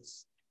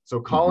nervous. So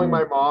calling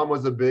my mom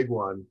was a big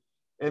one.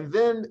 And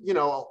then,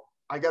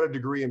 I got a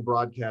degree in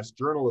broadcast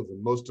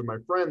journalism. Most of my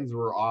friends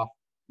were off,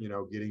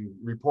 getting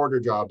reporter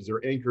jobs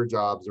or anchor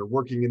jobs or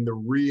working in the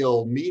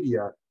real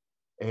media.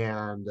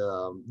 And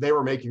they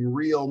were making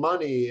real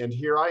money. And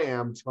here I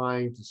am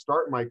trying to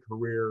start my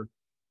career,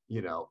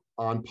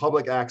 on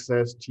public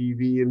access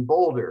TV in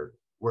Boulder,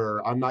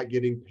 where I'm not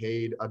getting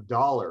paid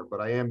 $1,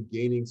 but I am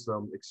gaining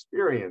some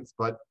experience.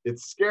 But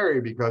it's scary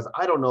because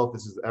I don't know if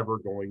this is ever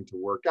going to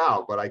work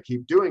out, but I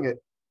keep doing it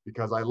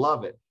because I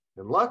love it.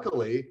 And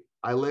luckily,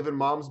 I live in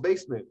Mom's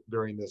basement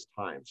during this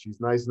time. She's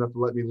nice enough to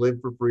let me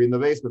live for free in the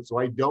basement, so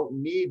I don't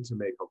need to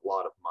make a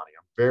lot of money.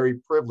 I'm very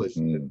privileged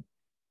in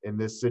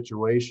this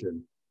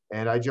situation.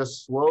 And I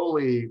just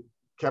slowly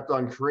kept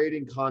on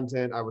creating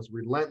content. I was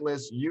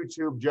relentless.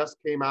 YouTube just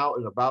came out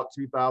in about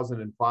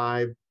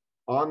 2005.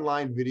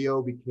 Online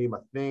video became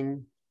a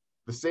thing.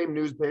 The same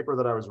newspaper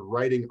that I was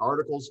writing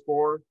articles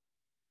for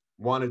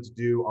wanted to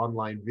do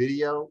online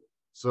video.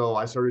 So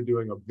I started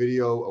doing a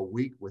video a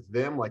week with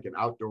them, like an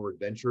outdoor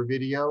adventure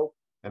video.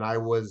 And I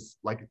was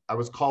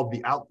called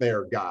the out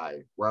there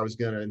guy, where I was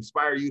going to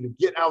inspire you to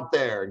get out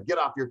there and get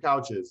off your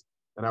couches.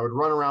 And I would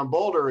run around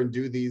Boulder and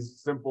do these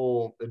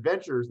simple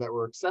adventures that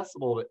were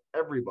accessible to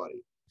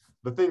everybody.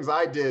 The things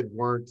I did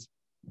weren't,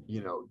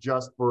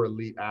 just for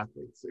elite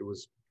athletes. It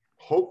was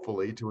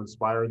hopefully to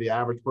inspire the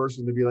average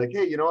person to be like,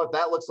 hey, you know what,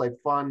 that looks like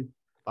fun.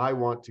 I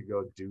want to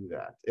go do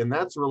that. And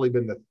that's really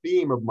been the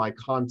theme of my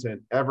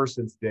content ever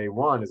since day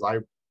one.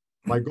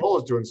 My goal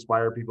is to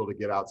inspire people to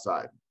get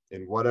outside.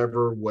 in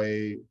whatever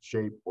way,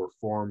 shape, or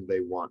form they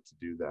want to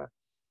do that.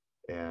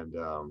 And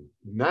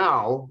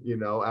now,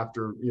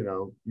 after,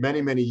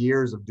 many, many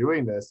years of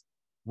doing this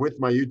with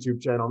my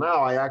YouTube channel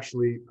now, I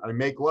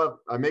make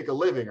a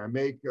living. I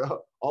make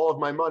all of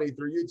my money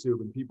through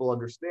YouTube, and people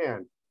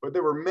understand. But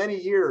there were many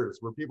years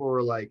where people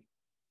were like,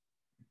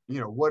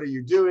 what are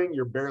you doing?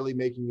 You're barely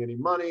making any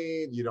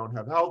money. You don't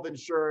have health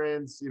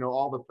insurance,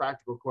 all the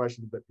practical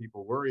questions that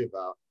people worry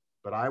about.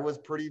 But I was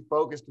pretty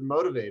focused and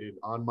motivated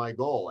on my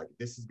goal. Like,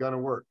 this is going to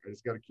work. I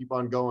just got to keep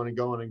on going and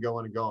going and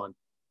going and going.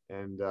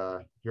 And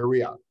here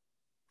we are.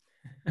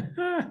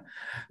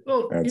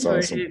 Well, That's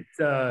awesome.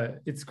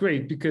 It's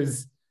great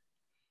because,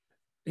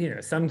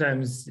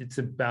 sometimes it's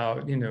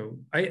about,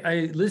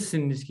 I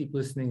just keep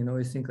listening and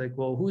always think like,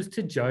 well, who's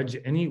to judge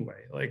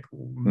anyway? Like,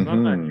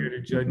 I'm not here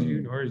to judge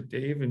you, nor is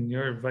Dave, and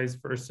you're vice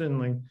versa. And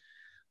like,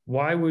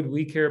 why would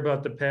we care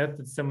about the path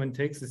that someone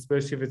takes,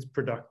 especially if it's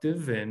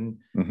productive and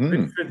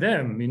good for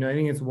them? I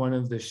think it's one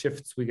of the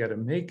shifts we got to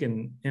make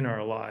in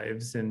our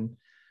lives, and,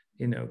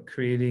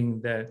 creating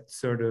that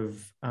sort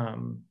of,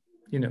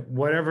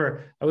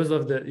 whatever. I always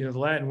love the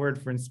Latin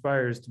word for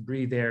inspire is to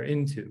breathe air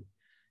into.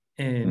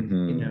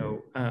 And,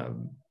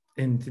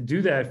 and to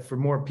do that for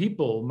more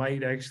people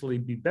might actually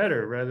be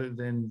better rather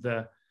than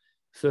the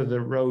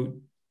rote,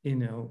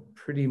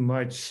 pretty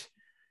much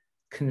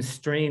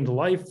constrained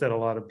life that a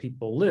lot of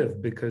people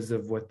live because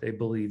of what they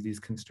believe these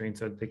constraints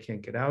that they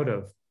can't get out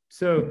of.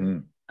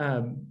 So,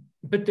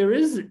 but there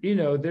is,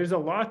 there's a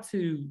lot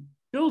to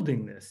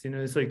building this,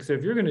 it's like, so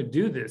if you're going to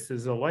do this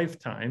as a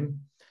lifetime,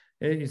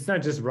 it's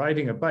not just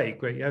riding a bike,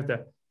 right? You have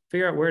to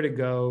figure out where to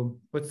go,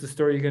 what's the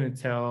story you're going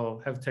to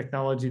tell, have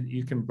technology that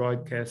you can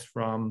broadcast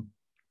from.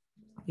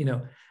 I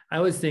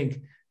always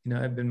think,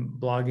 I've been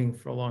blogging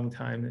for a long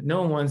time, that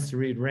no one wants to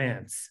read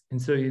rants. And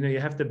so, you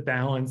have to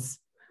balance,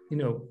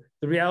 the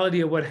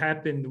reality of what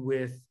happened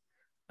with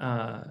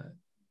the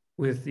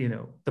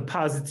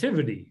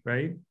positivity,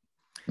 right?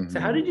 So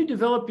how did you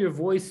develop your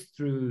voice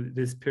through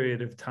this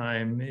period of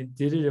time?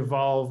 Did it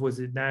evolve? Was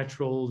it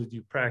natural? Did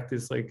you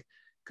practice? Like,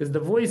 because the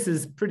voice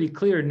is pretty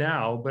clear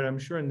now, but I'm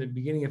sure in the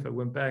beginning, if it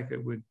went back,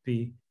 it would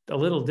be a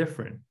little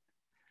different.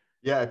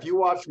 Yeah, if you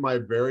watch my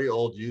very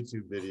old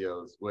YouTube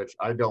videos, which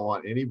I don't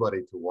want anybody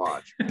to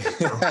watch,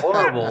 they're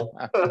horrible,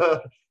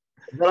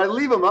 but I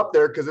leave them up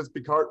there because it's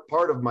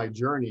part of my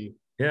journey.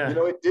 Yeah.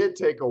 It did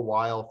take a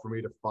while for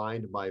me to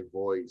find my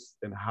voice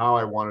and how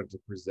I wanted to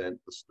present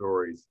the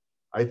stories.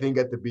 I think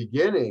at the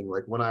beginning,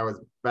 like when I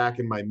was back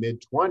in my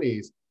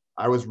mid-20s,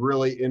 I was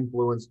really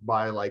influenced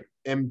by like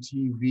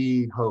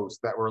MTV hosts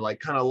that were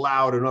like kind of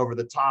loud and over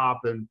the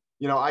top. And,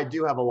 I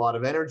do have a lot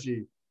of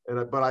energy,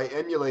 but I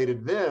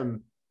emulated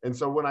them. And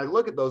so when I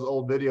look at those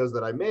old videos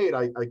that I made,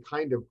 I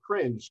kind of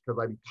cringe because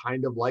I'm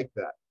kind of like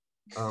that.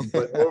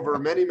 But over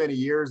many, many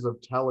years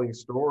of telling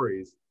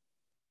stories,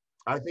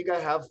 I think I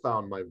have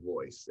found my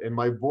voice, and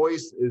my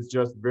voice is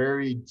just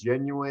very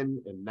genuine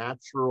and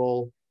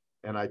natural.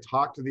 And I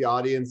talk to the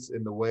audience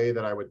in the way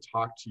that I would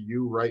talk to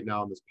you right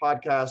now on this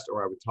podcast,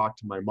 or I would talk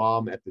to my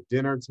mom at the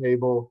dinner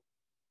table.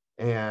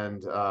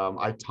 And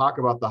I talk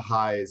about the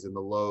highs and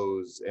the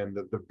lows and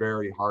the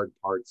very hard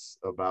parts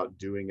about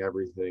doing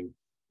everything.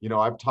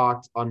 I've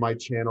talked on my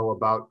channel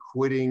about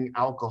quitting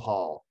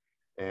alcohol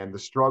and the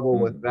struggle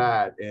with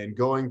that, and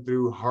going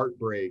through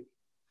heartbreak,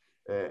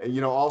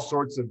 all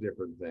sorts of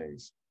different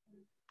things.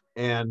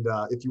 And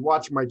if you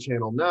watch my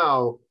channel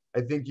now, I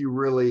think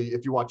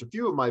if you watch a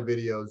few of my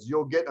videos,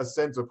 you'll get a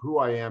sense of who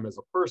I am as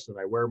a person.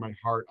 I wear my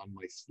heart on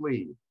my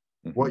sleeve.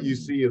 What you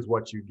see is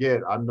what you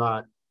get. I'm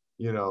not,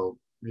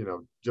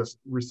 just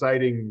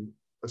reciting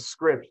a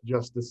script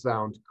just to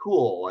sound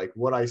cool. Like,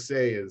 what I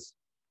say is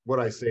what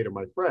I say to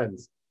my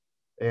friends.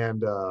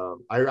 And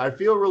I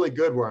feel really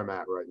good where I'm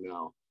at right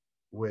now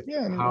with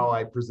how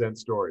I present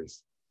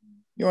stories.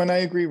 And I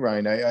agree,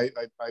 Ryan.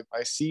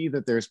 I see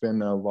that there's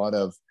been a lot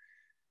of,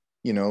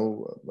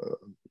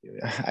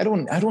 I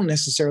don't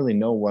necessarily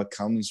know what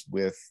comes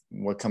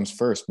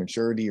first,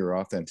 maturity or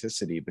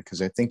authenticity,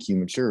 because I think you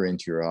mature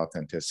into your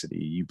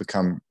authenticity. You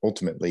become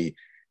ultimately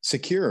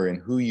secure in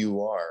who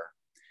you are,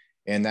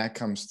 and that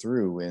comes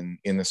through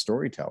in the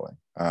storytelling.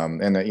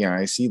 And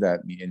I see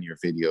that in your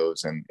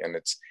videos, and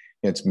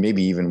it's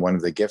maybe even one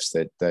of the gifts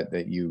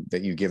that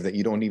you give that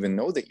you don't even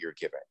know that you're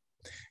giving.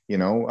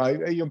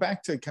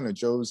 Back to kind of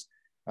Joe's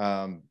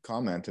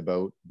comment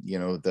about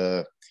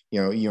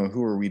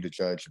who are we to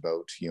judge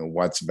about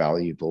what's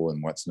valuable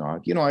and what's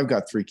not. I've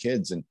got 3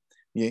 kids, and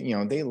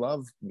they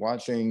love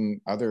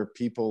watching other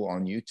people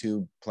on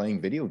YouTube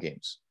playing video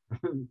games.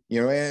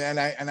 And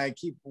I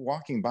keep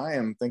walking by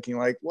them thinking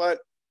like, what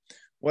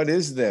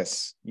is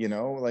this?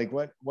 Like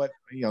what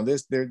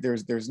this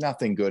there's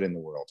nothing good in the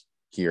world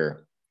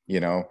here,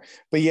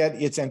 but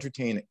yet it's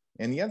entertaining.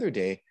 And the other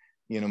day,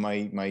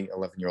 my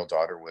 11-year-old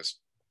daughter was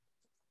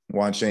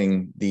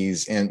watching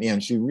these,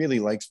 and she really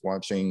likes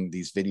watching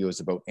these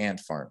videos about ant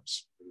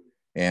farms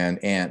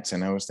and ants.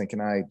 And I was thinking,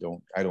 I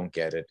don't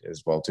get it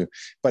as well too.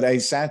 But I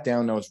sat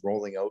down, I was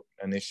rolling out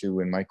an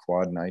issue in my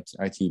quad and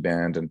IT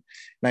band, and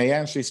I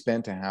actually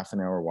spent a half an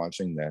hour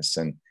watching this.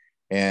 And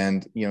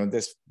And,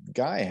 this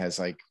guy has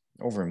like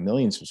over 1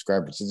 million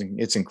subscribers.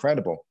 It's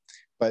incredible.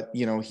 But,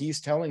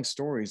 he's telling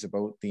stories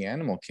about the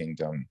animal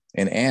kingdom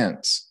and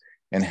ants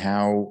and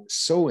how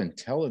so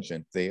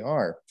intelligent they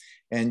are.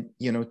 And,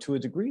 to a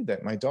degree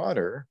that my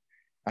daughter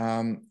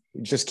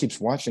just keeps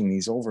watching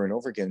these over and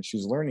over again.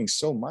 She's learning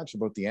so much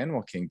about the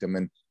animal kingdom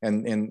and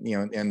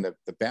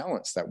the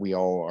balance that we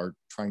all are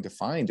trying to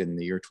find in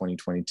the year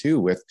 2022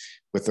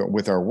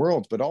 with our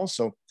world, but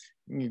also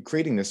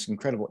creating this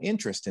incredible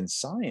interest in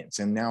science,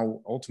 and now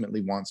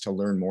ultimately wants to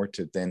learn more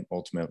to then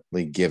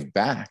ultimately give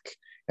back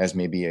as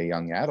maybe a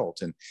young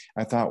adult. And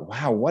I thought,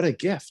 wow, what a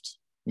gift.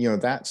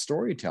 That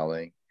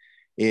storytelling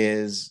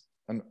is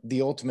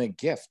the ultimate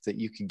gift that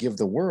you could give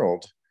the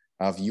world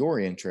of your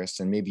interest,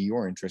 and maybe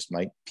your interest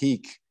might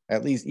pique,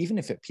 at least even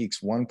if it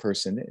piques one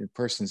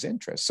person's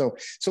interest. So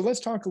let's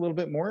talk a little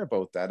bit more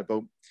about that,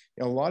 about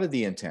a lot of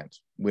the intent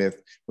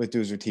with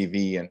Doozer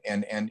TV,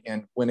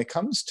 and when it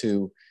comes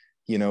to,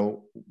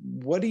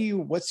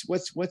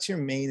 what's your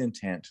main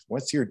intent?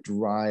 What's your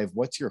drive?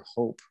 What's your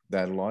hope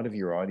that a lot of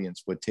your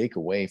audience would take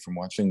away from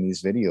watching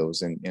these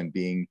videos and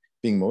being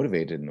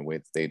motivated in the way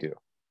that they do?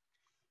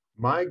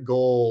 My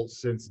goal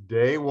since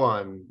day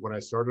one, when I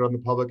started on the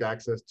public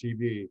access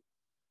TV,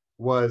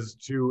 was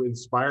to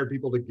inspire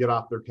people to get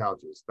off their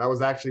couches. That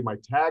was actually my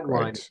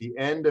tagline at the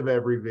end of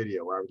every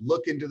video, where I would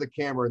look into the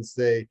camera and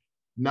say,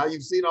 now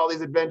you've seen all these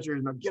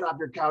adventures, now get off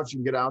your couch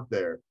and get out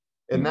there.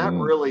 And that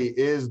really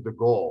is the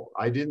goal.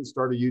 I didn't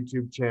start a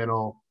YouTube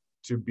channel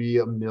to be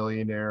a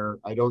millionaire.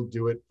 I don't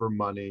do it for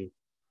money.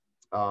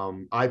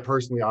 I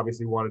personally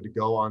obviously wanted to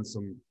go on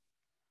some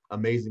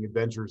amazing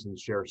adventures and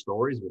share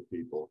stories with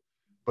people.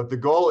 But the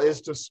goal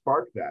is to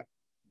spark that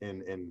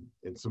in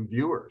some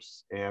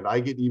viewers. And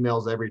I get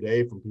emails every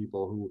day from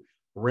people who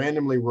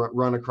randomly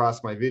run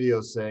across my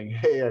videos saying,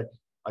 hey,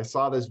 I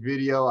saw this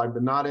video.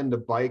 I'm not into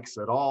bikes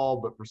at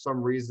all, but for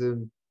some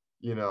reason,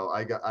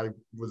 I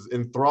was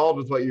enthralled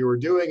with what you were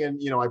doing.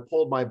 And, I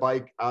pulled my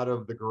bike out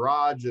of the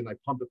garage and I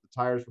pumped up the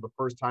tires for the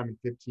first time in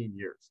 15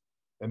 years.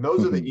 And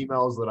those are the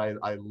emails that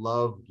I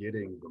love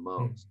getting the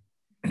most.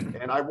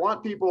 And I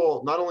want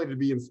people not only to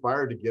be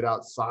inspired to get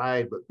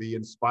outside, but be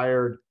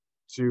inspired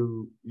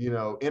to,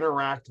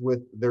 interact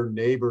with their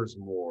neighbors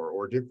more,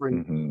 or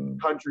different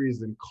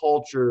countries and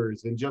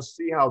cultures, and just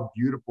see how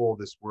beautiful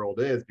this world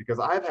is, because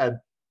I've had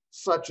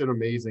such an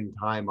amazing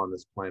time on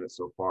this planet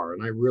so far.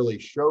 And I really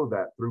show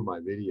that through my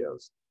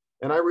videos.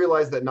 And I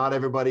realize that not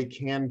everybody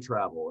can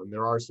travel, and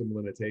there are some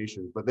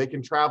limitations, but they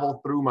can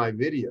travel through my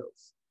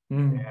videos.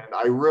 And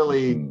I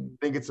really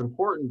think it's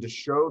important to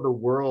show the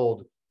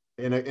world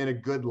in a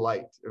good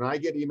light. And I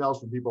get emails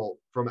from people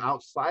from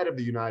outside of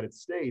the United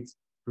States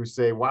who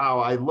say, wow,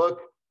 I look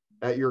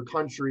at your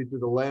country through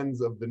the lens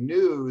of the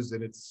news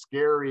and it's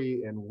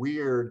scary and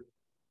weird.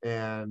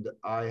 And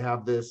I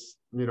have this,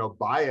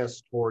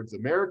 bias towards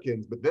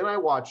Americans, but then I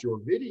watch your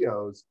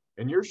videos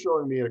and you're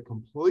showing me a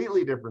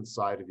completely different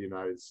side of the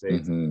United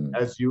States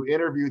as you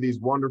interview these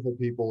wonderful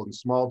people in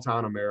small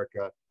town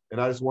America. And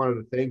I just wanted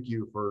to thank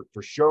you for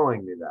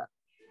showing me that.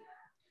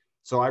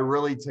 So I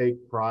really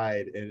take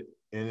pride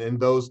in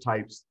those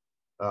types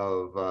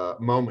of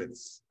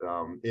moments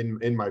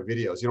in my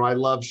videos. I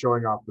love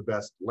showing off the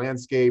best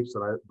landscapes,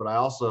 but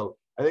I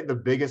think the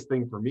biggest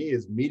thing for me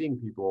is meeting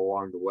people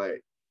along the way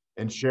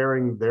and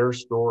sharing their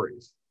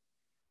stories.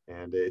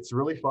 And it's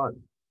really fun.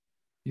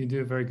 You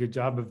do a very good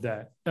job of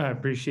that. I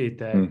appreciate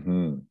that.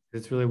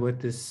 It's really what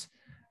this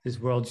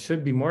world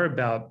should be more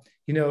about.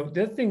 The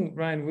other thing,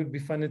 Ryan, would be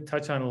fun to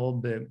touch on a little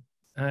bit.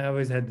 I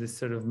always had this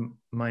sort of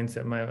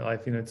mindset in my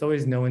life, it's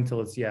always no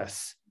until it's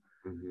yes.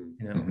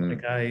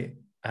 Like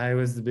I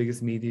was the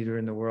biggest meat eater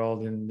in the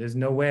world, and there's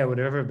no way I would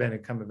have ever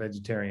become a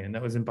vegetarian.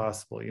 That was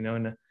impossible,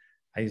 and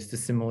I used to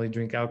similarly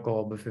drink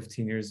alcohol, but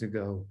 15 years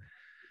ago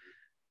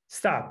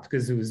stopped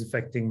because it was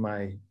affecting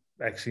my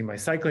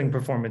cycling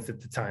performance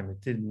at the time.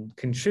 It didn't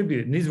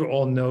contribute. And these were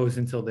all no's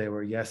until they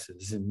were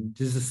yeses. And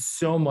there's just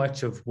so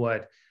much of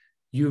what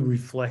you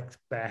reflect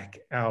back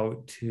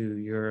out to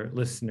your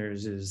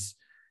listeners is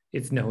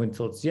it's no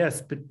until it's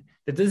yes, but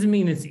that doesn't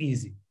mean it's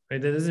easy,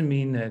 right? That doesn't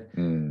mean that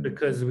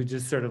because we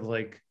just sort of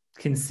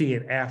can see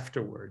it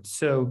afterwards.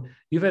 So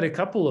you've had a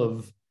couple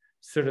of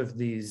sort of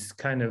these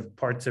kind of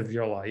parts of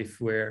your life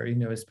where,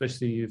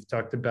 especially you've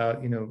talked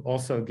about,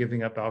 also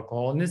giving up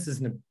alcohol. And this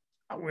isn't,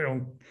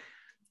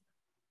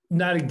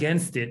 not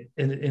against it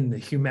in the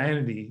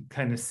humanity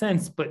kind of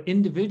sense, but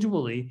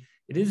individually,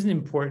 it is an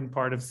important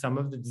part of some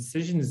of the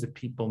decisions that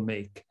people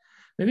make.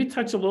 Maybe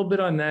touch a little bit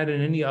on that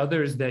and any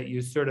others that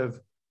you sort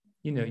of,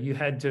 you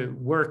had to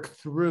work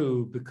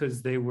through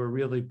because they were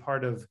really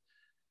part of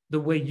the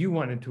way you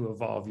wanted to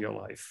evolve your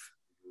life.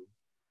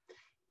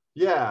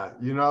 Yeah,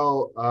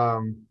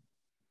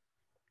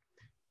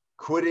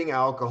 quitting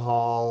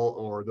alcohol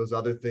or those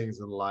other things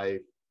in life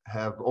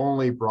have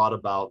only brought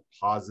about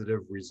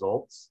positive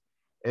results.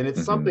 And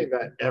it's something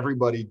that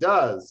everybody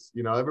does,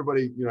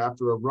 everybody,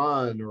 after a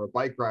run or a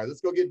bike ride,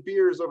 let's go get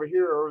beers over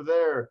here or over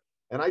there.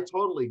 And I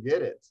totally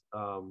get it.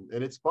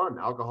 And it's fun.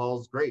 Alcohol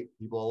is great.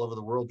 People all over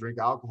the world drink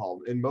alcohol.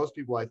 And most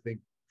people, I think,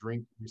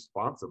 drink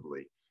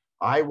responsibly.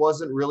 I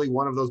wasn't really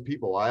one of those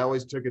people. I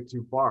always took it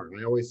too far. And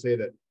I always say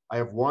that I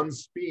have one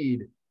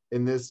speed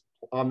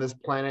on this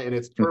planet, and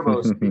it's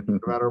turbo speed, no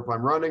matter if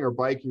I'm running or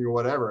biking or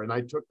whatever. And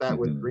I took that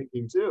with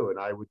drinking too. And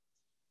I would,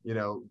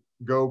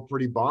 go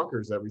pretty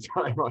bonkers every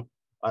time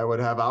I would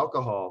have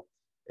alcohol.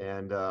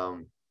 And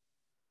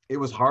it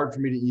was hard for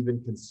me to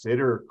even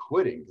consider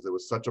quitting because it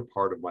was such a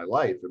part of my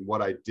life and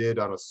what I did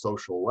on a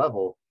social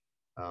level.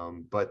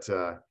 But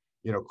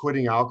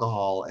quitting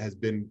alcohol has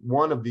been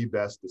one of the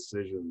best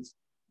decisions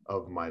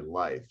of my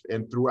life.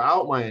 And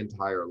throughout my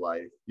entire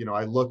life,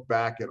 I look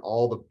back at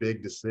all the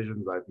big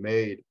decisions I've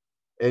made.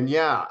 And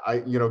yeah,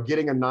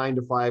 getting a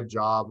 9-to-5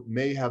 job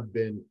may have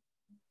been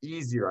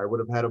easier. I would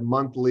have had a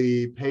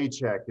monthly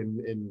paycheck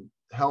and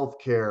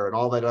healthcare and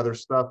all that other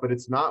stuff, but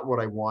it's not what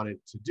I wanted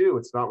to do.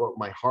 It's not what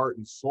my heart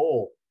and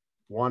soul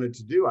wanted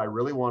to do. I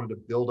really wanted to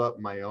build up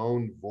my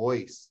own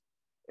voice,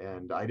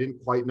 and I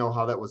didn't quite know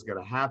how that was going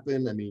to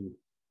happen. I mean,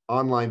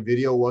 online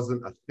video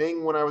wasn't a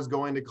thing when I was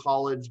going to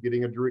college,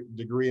 getting a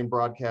degree in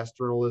broadcast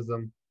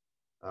journalism.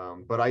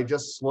 But I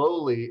just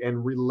slowly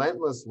and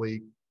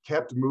relentlessly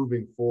kept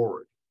moving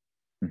forward.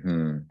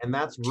 And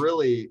that's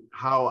really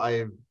how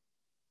I've,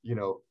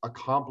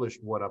 accomplished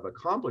what I've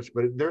accomplished.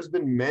 But there's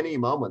been many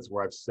moments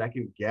where I've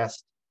second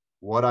guessed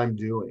what I'm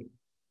doing.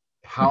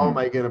 How am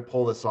I going to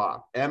pull this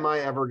off? Am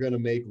I ever going to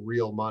make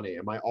real money?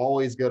 Am I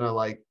always going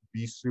to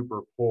be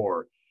super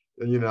poor?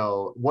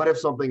 What if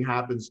something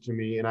happens to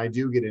me and I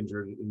do get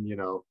injured and,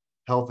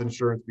 health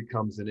insurance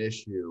becomes an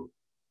issue?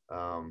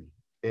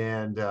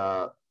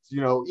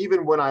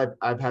 Even when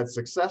I've had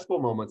successful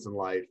moments in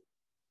life,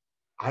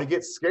 I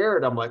get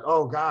scared. I'm like,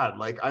 oh God,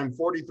 I'm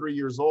 43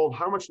 years old.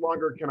 How much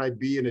longer can I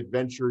be an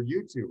adventure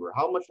YouTuber?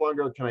 How much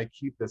longer can I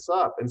keep this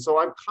up? And so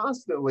I'm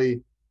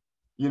constantly,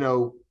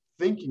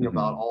 thinking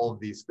about all of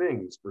these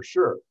things for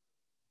sure.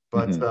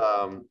 But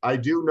I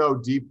do know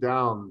deep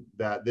down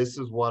that this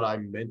is what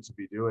I'm meant to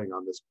be doing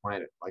on this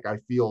planet. I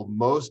feel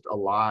most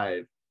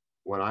alive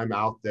when I'm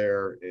out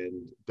there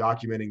and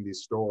documenting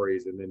these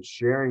stories and then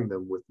sharing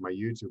them with my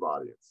YouTube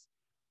audience.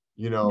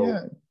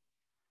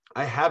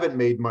 I haven't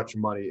made much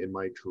money in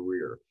my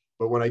career,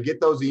 but when I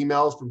get those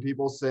emails from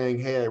people saying,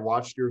 hey, I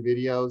watched your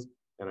videos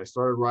and I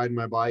started riding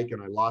my bike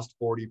and I lost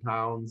 40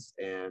 pounds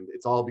and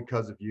it's all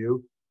because of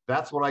you,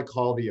 that's what I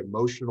call the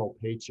emotional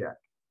paycheck.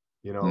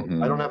 I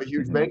don't have a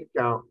huge bank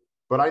account,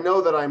 but I know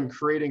that I'm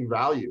creating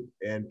value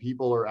and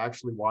people are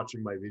actually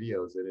watching my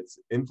videos and it's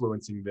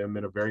influencing them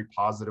in a very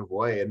positive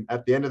way. And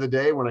at the end of the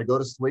day, when I go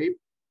to sleep,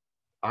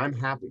 I'm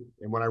happy.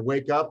 And when I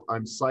wake up,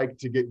 I'm psyched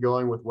to get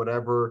going with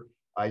whatever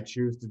I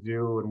choose to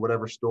do and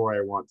whatever story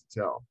I want to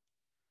tell.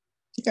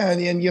 Yeah.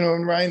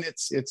 And Ryan,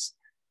 it's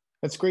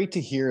great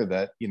to hear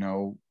that,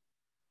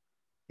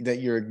 that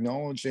you're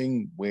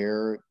acknowledging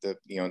where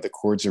the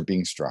chords are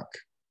being struck.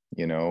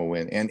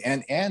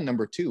 And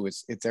number two,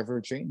 it's ever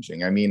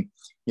changing. I mean,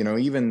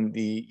 even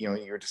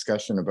your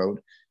discussion about,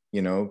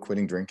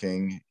 quitting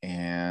drinking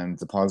and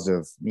the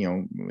positive,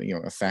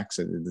 effects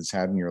that it's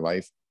had in your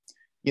life,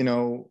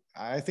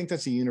 I think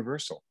that's a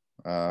universal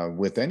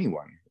with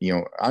anyone,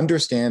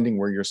 understanding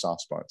where your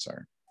soft spots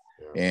are.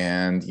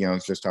 And, I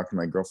was just talking to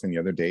my girlfriend the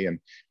other day and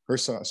her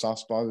soft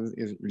spot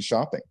is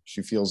shopping.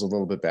 She feels a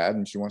little bit bad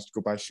and she wants to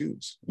go buy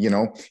shoes.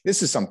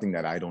 This is something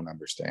that I don't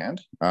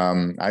understand.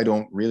 I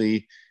don't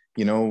really,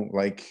 I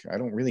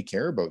don't really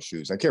care about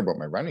shoes. I care about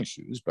my running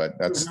shoes, but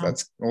that's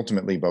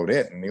ultimately about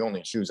it. And the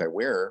only shoes I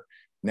wear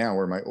now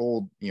are my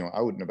old,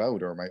 out and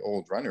about, or my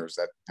old runners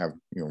that have,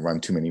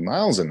 run too many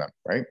miles in them.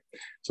 Right.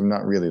 So I'm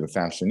not really the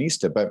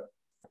fashionista, but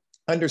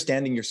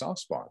understanding your soft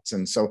spots.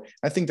 And so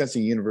I think that's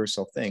a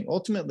universal thing.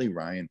 Ultimately,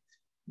 Ryan,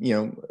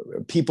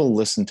 people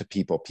listen to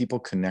people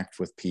connect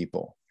with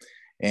people.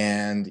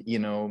 And,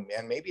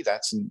 and maybe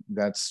that's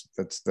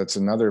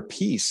another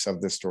piece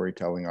of the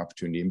storytelling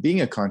opportunity. And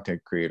being a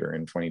content creator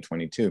in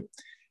 2022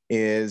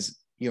 is,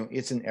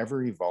 it's an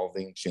ever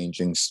evolving,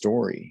 changing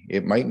story.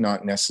 It might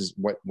not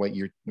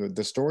necessarily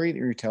the story that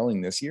you're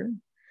telling this year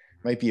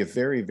might be a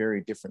very,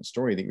 very different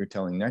story that you're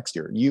telling next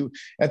year. You,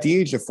 at the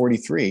age of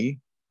 43,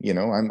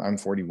 I'm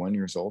 41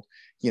 years old,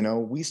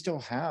 we still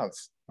have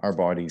our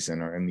bodies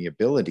and the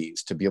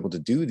abilities to be able to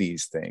do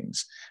these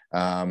things.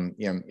 And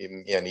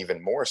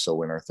even more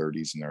so in our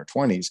 30s and our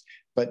 20s.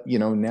 But,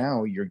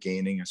 now you're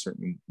gaining a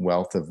certain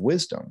wealth of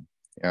wisdom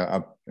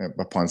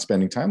upon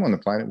spending time on the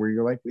planet where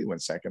you're like, wait 1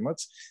 second,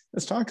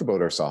 let's talk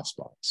about our soft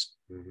spots.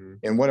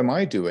 And what am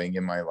I doing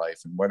in my life?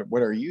 And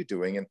what are you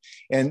doing?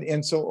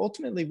 And so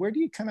ultimately, where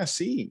do you kind of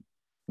see,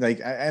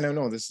 I don't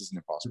know, this is an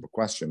impossible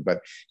question,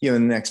 but, in the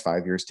next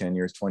 5 years, 10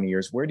 years, 20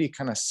 years, where do you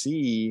kind of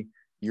see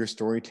your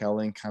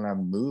storytelling kind of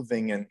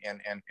moving? And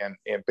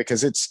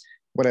because it's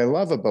what I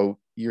love about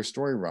your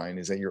story, Ryan,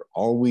 is that you're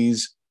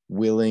always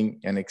willing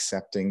and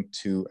accepting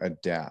to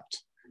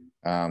adapt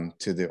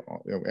to the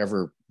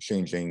ever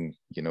changing,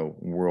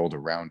 world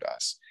around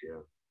us.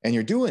 Yeah. And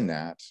you're doing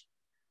that,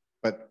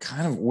 but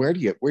kind of where do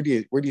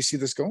you see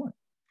this going?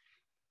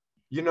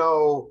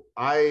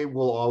 I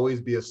will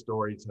always be a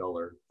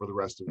storyteller for the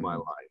rest of my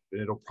life.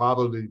 And it'll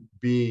probably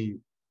be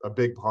a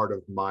big part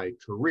of my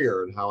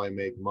career and how I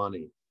make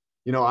money.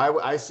 You know,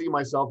 I see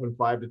myself in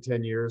 5 to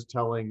 10 years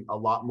telling a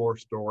lot more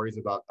stories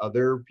about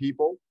other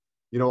people.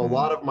 You know, a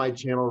lot of my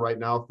channel right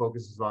now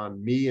focuses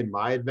on me and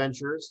my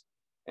adventures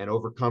and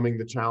overcoming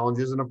the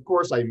challenges. And of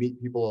course, I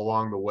meet people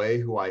along the way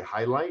who I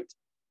highlight,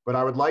 but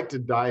I would like to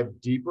dive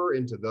deeper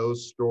into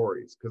those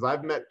stories because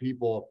I've met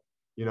people,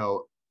 you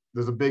know,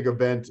 there's a big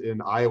event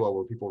in Iowa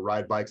where people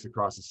ride bikes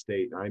across the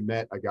state. And I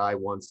met a guy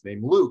once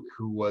named Luke,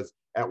 who was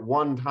at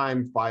one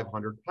time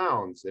 500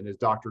 pounds, and his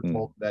doctor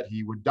told him that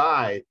he would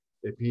die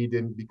if he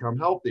didn't become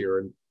healthier.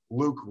 And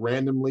Luke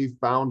randomly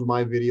found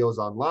my videos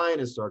online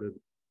and started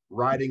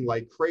riding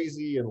like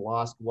crazy and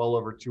lost well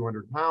over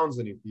 200 pounds,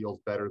 and he feels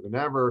better than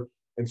ever.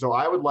 And so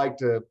I would like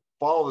to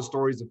follow the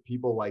stories of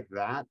people like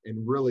that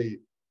and really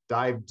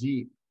dive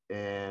deep.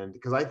 And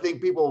because I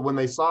think people, when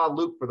they saw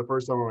Luke for the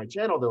first time on my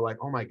channel, they're like,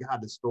 oh my God,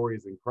 this story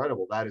is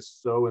incredible. That is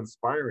so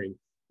inspiring.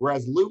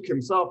 Whereas Luke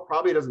himself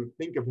probably doesn't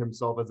think of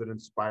himself as an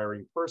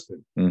inspiring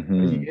person.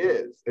 He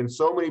is. And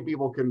so many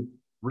people can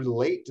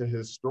relate to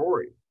his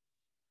story.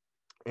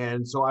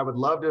 And so I would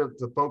love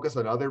to focus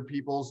on other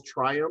people's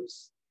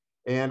triumphs.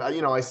 And,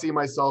 you know, I see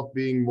myself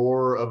being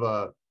more of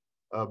a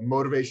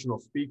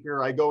motivational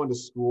speaker. I go into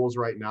schools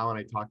right now and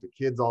I talk to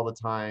kids all the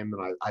time.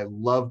 And I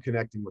love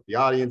connecting with the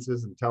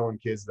audiences and telling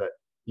kids that,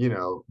 you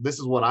know, this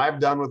is what I've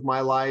done with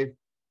my life.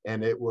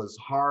 And it was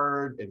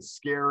hard and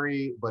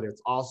scary, but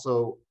it's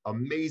also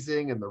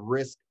amazing. And the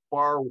risk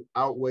far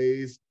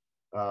outweighs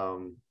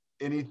the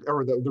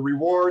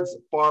rewards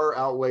far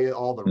outweigh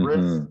all the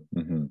risks.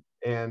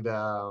 And,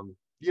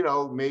 you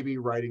know, maybe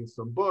writing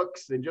some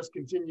books and just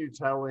continue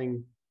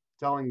telling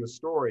the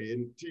story.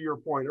 And to your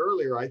point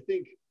earlier, I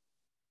think,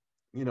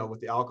 you know,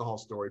 with the alcohol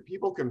story,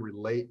 people can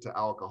relate to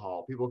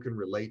alcohol. People can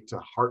relate to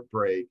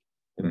heartbreak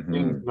and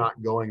things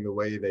not going the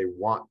way they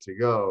want to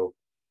go.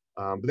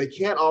 But they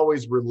can't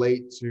always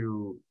relate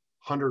to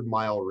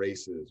 100-mile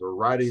races or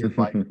riding your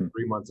bike 3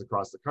 months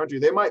across the country.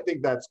 They might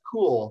think that's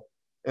cool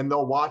and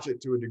they'll watch it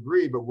to a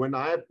degree. But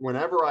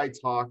whenever I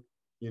talk,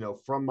 you know,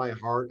 from my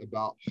heart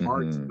about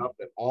hard stuff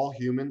that all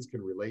humans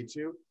can relate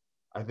to,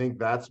 I think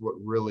that's what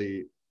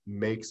really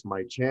makes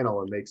my channel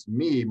and makes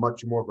me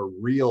much more of a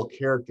real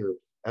character,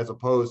 as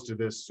opposed to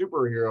this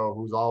superhero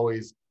who's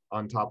always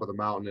on top of the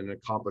mountain and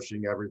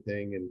accomplishing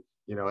everything, and,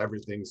 you know,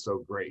 everything's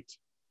so great.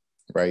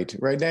 Right.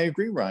 I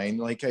agree, Ryan.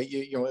 Like,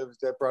 you know,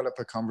 that brought up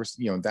a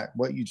conversation, you know, that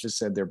what you just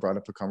said there brought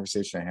up a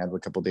conversation I had a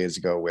couple of days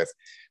ago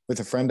with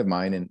a friend of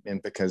mine.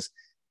 And because,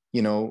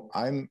 you know,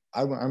 I'm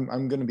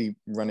going to be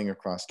running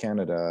across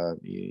Canada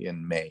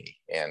in May,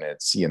 and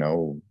it's, you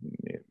know,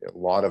 a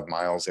lot of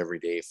miles every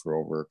day for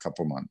over a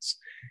couple months.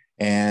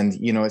 And,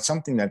 you know, it's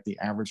something that the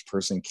average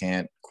person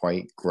can't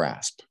quite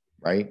grasp,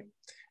 right?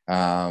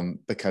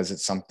 Because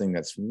it's something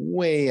that's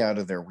way out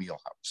of their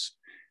wheelhouse.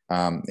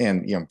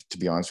 And, you know, to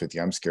be honest with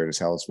you, I'm scared as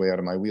hell. It's way out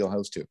of my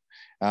wheelhouse too.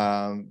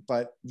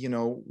 But, you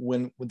know,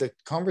 when the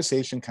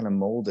conversation kind of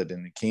molded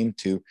and it came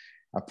to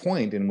a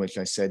point in which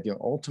I said, you know,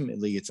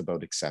 ultimately it's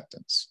about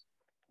acceptance,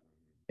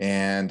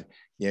 and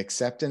the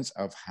acceptance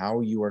of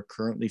how you are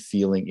currently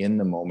feeling in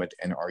the moment.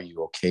 And are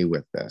you okay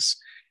with this?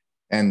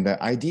 And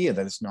the idea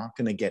that it's not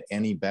going to get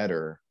any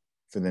better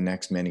for the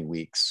next many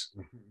weeks.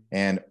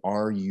 And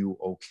are you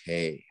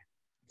okay?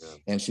 Yeah.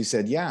 And she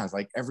said, yeah,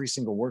 like every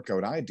single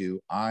workout I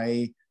do,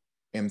 I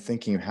am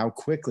thinking of how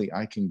quickly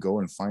I can go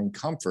and find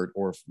comfort,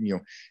 or, you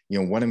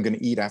know, what I'm going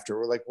to eat after,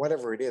 or like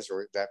whatever it is,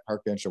 or that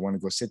park bench I want to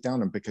go sit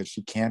down on, because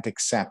she can't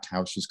accept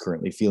how she's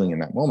currently feeling in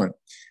that moment.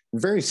 The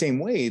very same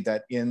way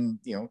that in,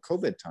 you know,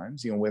 COVID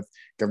times, you know, with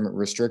government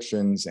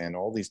restrictions and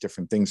all these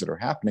different things that are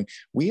happening,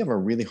 we have a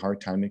really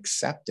hard time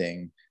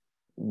accepting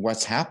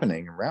what's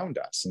happening around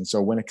us. And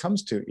so when it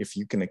comes to, if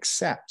you can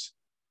accept,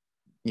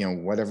 you know,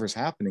 whatever's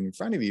happening in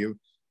front of you,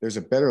 there's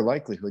a better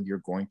likelihood you're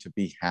going to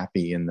be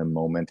happy in the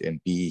moment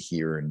and be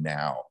here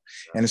now.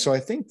 And so I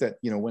think that,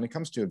 you know, when it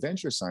comes to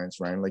adventure science,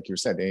 Ryan, like you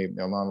said,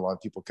 not a lot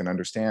of people can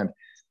understand,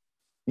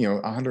 you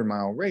know,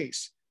 100-mile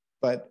race,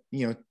 but,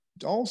 you know,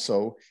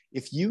 also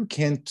if you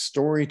can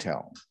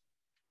storytell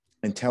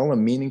and tell a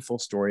meaningful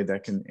story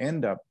that can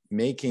end up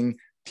making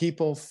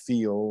people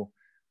feel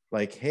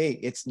like, hey,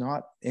 it's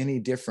not any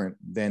different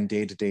than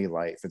day-to-day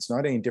life. It's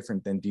not any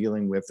different than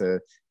dealing with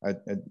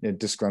a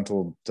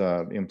disgruntled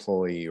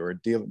employee, or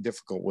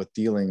difficult with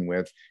dealing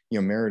with, you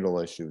know, marital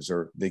issues,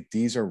 or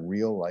these are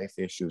real life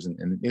issues, and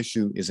an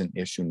issue is an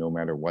issue no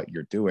matter what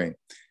you're doing.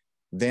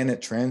 Then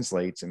it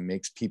translates and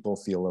makes people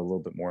feel a little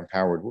bit more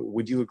empowered.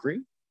 Would you agree?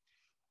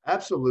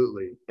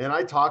 Absolutely. And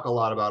I talk a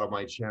lot about on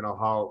my channel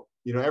how,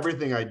 you know,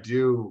 everything I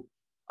do,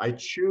 I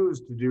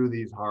choose to do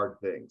these hard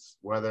things,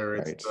 whether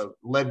it's the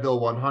Leadville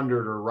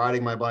 100 or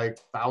riding my bike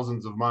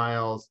thousands of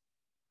miles.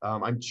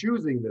 I'm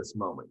choosing this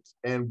moment.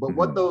 But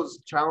what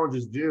those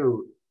challenges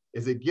do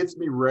is it gets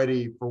me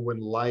ready for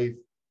when life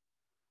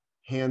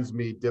hands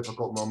me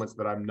difficult moments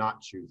that I'm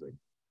not choosing.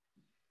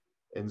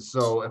 And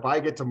so if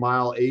I get to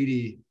mile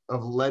 80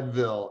 of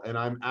Leadville and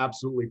I'm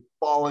absolutely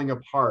falling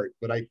apart,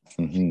 but I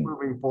keep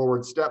moving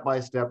forward step by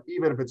step,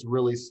 even if it's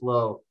really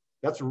slow,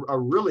 that's a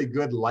really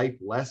good life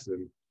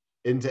lesson.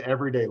 into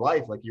everyday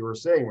life, like you were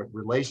saying, with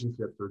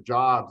relationships or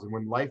jobs, and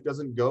when life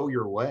doesn't go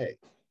your way.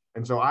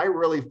 And so I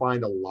really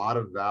find a lot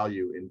of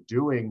value in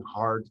doing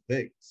hard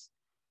things.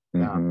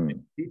 It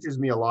teaches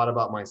me a lot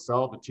about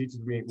myself. It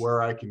teaches me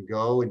where I can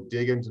go and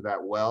dig into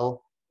that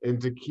well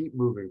and to keep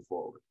moving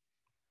forward.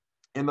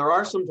 And there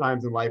are some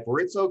times in life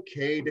where it's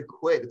okay to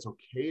quit. It's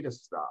okay to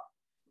stop.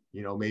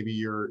 You know, maybe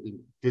you're in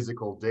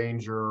physical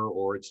danger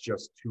or it's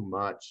just too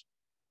much.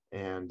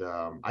 And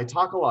I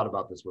talk a lot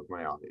about this with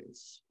my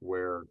audience,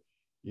 where,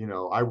 you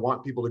know, I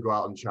want people to go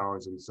out and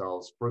challenge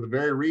themselves for the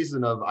very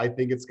reason of, I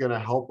think it's going to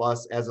help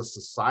us as a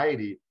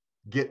society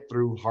get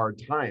through hard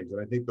times.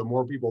 And I think the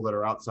more people that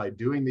are outside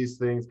doing these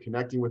things,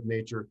 connecting with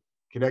nature,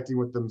 connecting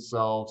with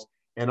themselves,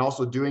 and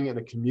also doing it in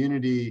a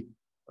community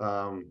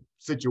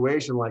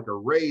situation like a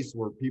race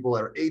where people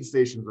at aid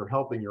stations are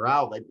helping you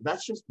out, like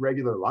that's just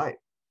regular life.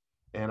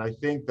 And I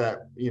think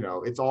that, you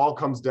know, it's all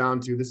comes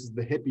down to, this is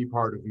the hippie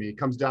part of me, it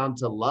comes down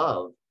to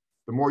love.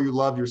 The more you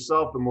love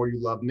yourself, the more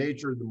you love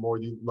nature, the more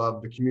you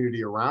love the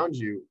community around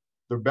you,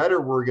 the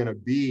better we're going to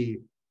be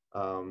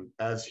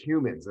as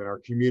humans in our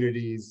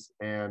communities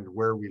and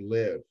where we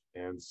live.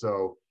 And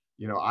so,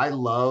 you know, I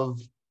love,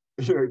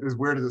 as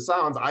weird as it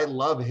sounds, I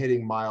love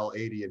hitting mile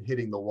 80 and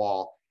hitting the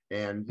wall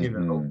and, you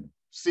know,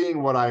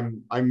 seeing what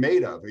I'm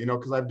made of, you know,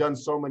 because I've done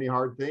so many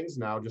hard things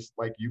now, just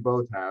like you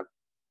both have,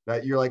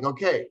 that you're like,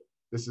 okay,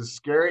 this is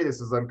scary,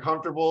 this is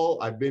uncomfortable,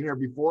 I've been here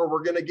before,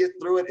 we're going to get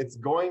through it, it's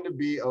going to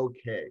be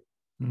okay.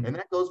 And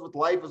that goes with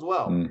life as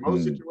well. In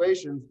most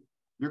situations,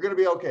 you're going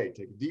to be okay.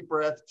 Take a deep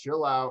breath,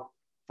 chill out,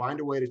 find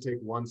a way to take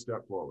one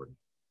step forward.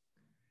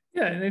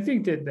 Yeah, and I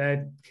think that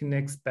that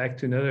connects back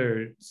to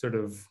another sort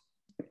of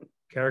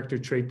character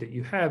trait that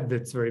you have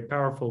that's very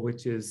powerful,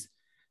 which is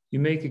you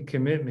make a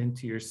commitment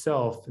to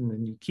yourself and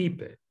then you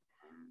keep it.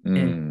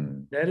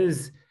 And that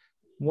is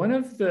one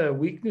of the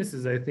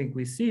weaknesses I think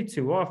we see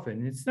too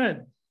often. It's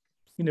not,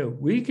 you know,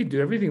 we could do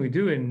everything we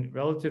do in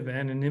relative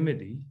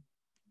anonymity,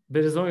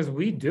 but as long as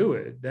we do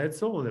it,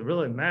 that's all that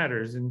really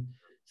matters. And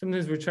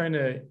sometimes we're trying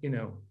to, you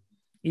know,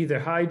 either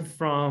hide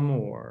from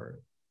or,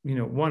 you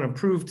know, want to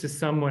prove to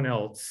someone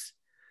else.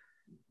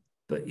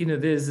 But, you know,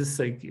 there's this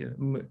like, you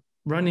know,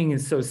 running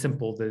is so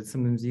simple that it's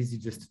sometimes easy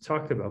just to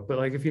talk about. But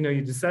like, if, you know,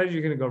 you decided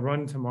you're going to go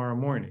run tomorrow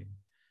morning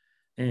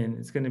and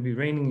it's going to be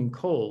raining and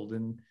cold,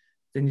 and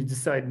then you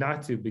decide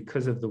not to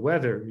because of the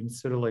weather, and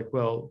sort of like,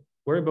 well,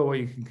 worry about what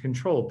you can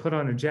control, put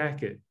on a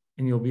jacket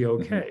and you'll be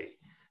okay.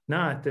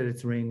 Not that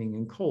it's raining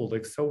and cold,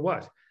 like, so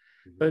what?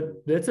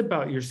 But that's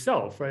about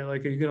yourself, right?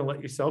 Like, are you going to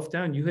let yourself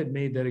down? You had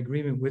made that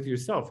agreement with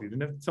yourself. You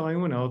didn't have to tell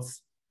anyone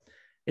else.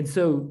 And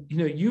so, you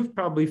know, you've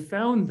probably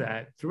found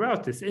that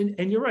throughout this.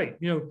 And you're right,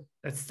 you know,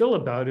 that's still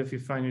about, if you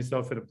find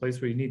yourself at a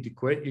place where you need to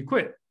quit, you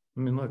quit. I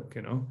mean, look,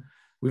 you know,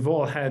 we've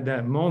all had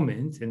that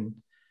moment, and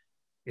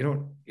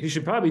you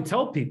should probably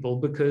tell people,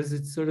 because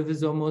it sort of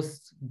is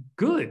almost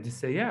good to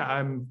say, yeah,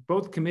 I'm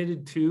both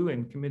committed to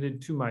and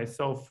committed to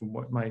myself from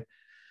what my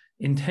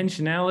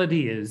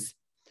intentionality is.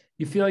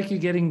 You feel like you're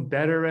getting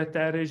better at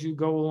that as you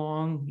go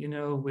along, you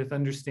know, with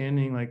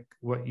understanding like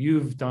what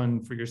you've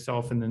done for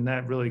yourself. And then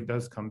that really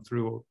does come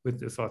through with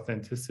this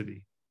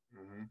authenticity.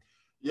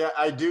 Yeah,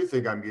 I do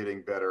think I'm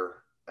getting better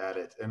at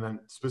it. And then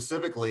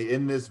specifically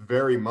in this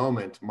very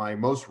moment, my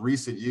most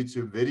recent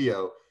YouTube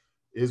video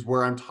is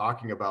where I'm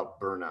talking about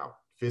burnout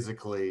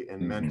physically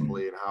and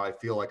mentally, and how I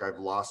feel like I've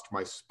lost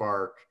my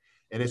spark.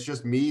 And it's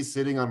just me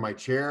sitting on my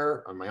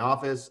chair, on my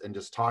office, and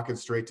just talking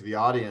straight to the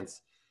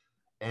audience.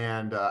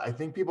 And I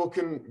think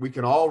we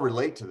can all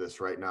relate to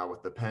this right now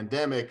with the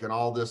pandemic and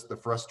all this, the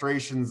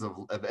frustrations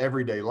of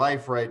everyday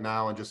life right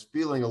now, and just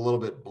feeling a little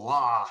bit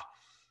blah.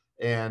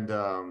 And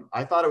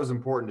I thought it was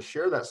important to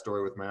share that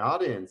story with my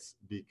audience,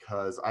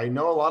 because I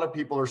know a lot of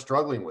people are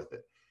struggling with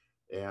it.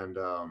 And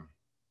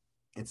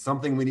it's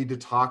something we need to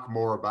talk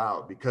more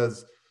about,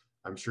 because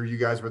I'm sure you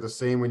guys were the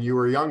same when you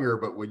were younger,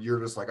 but when you're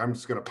just like, I'm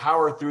just going to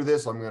power through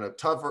this, I'm going to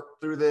tougher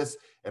through this.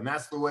 And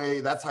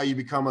that's how you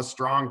become a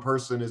strong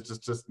person, is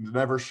just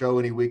never show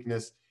any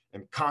weakness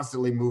and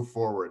constantly move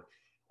forward.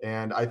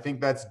 And I think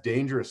that's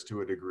dangerous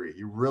to a degree.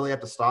 You really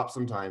have to stop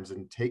sometimes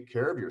and take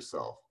care of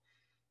yourself.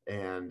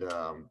 And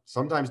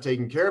sometimes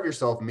taking care of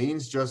yourself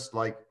means just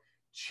like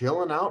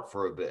chilling out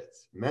for a bit,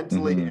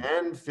 mentally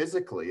and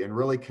physically, and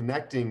really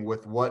connecting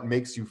with what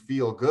makes you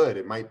feel good.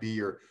 It might be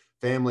your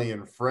family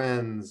and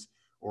friends,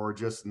 or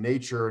just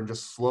nature, and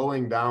just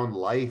slowing down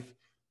life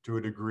to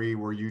a degree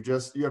where you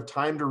have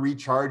time to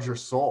recharge your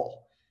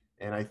soul.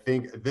 And I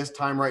think this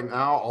time right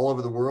now, all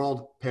over the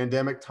world,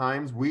 pandemic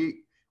times,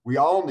 we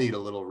all need a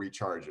little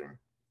recharging.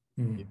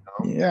 You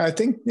know? Yeah, I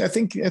think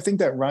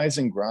that rise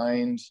and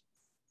grind,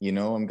 you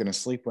know, I'm going to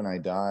sleep when I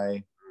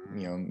die,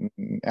 you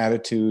know,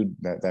 attitude,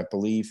 that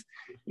belief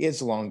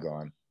is long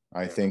gone.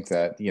 I think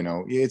that, you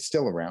know, it's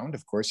still around.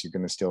 Of course, you're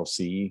going to still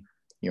see,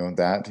 you know,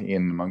 that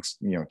in amongst,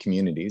 you know,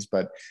 communities,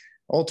 but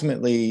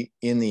ultimately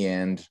in the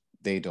end,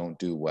 they don't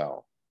do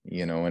well,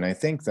 you know. And I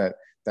think that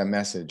that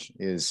message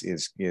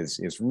is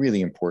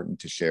really important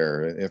to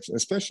share,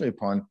 especially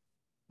upon,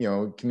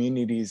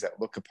 communities that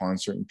look upon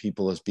certain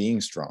people as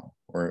being strong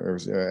or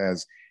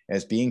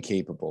as being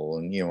capable.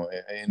 And,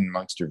 in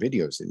amongst your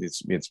videos,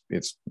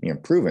 it's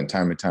proven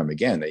time and time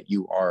again that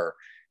you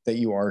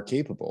are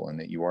capable and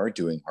that you are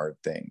doing hard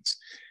things.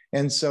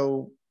 And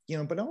so,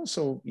 but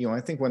also,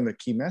 I think one of the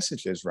key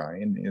messages,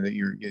 Ryan, that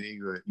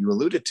you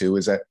alluded to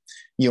is that,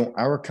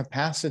 our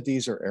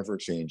capacities are ever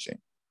changing.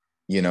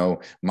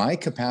 My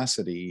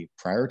capacity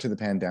prior to the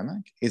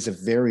pandemic is a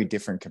very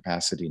different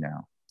capacity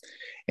now.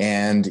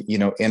 And,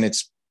 and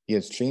it's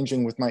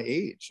changing with my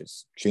age.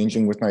 It's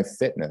changing with my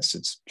fitness.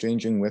 It's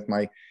changing with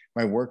my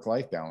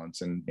work-life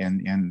balance and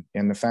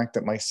the fact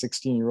that my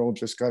 16-year-old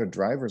just got a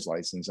driver's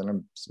license, and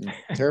I'm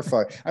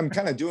terrified. I'm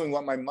kind of doing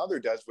what my mother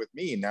does with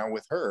me now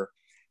with her,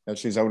 that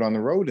she's out on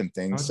the road and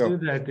things. Don't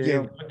do that, Dave.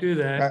 Don't do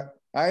that.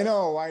 I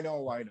know.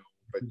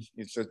 But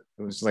it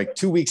was like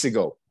 2 weeks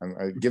ago.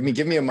 Give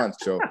me a month,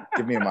 Joe.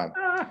 Give me a month.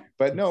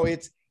 But no,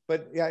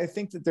 but yeah, I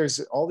think that there's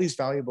all these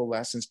valuable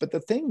lessons. But the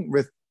thing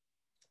with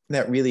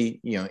that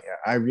really,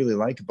 I really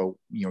like about,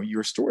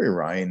 your story,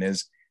 Ryan,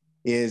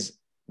 is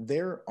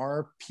there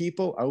are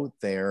people out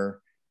there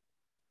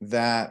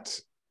that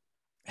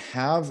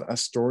have a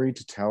story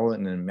to tell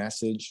and a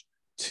message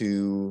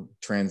to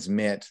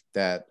transmit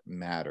that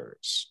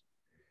matters.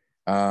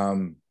 I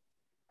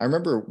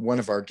remember one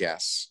of our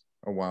guests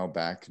a while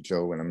back,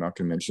 Joe, and I'm not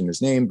going to mention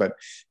his name, but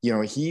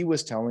he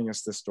was telling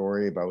us the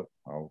story about,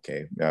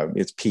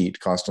 it's Pete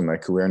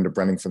Kostelnik, who ended up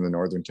running from the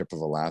northern tip of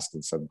Alaska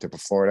and southern tip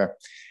of Florida.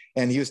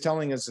 And he was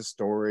telling us a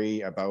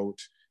story about,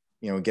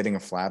 getting a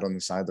flat on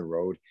the side of the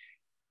road.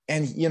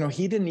 And,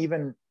 he didn't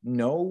even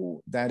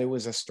know that it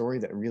was a story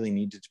that really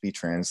needed to be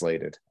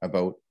translated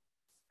about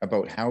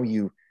how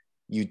you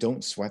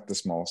don't sweat the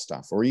small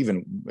stuff, or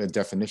even a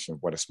definition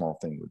of what a small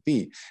thing would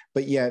be.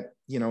 But yet,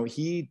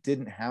 he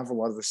didn't have a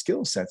lot of the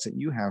skill sets that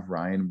you have,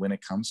 Ryan, when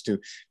it comes to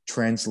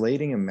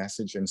translating a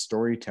message and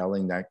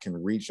storytelling that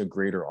can reach a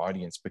greater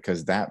audience,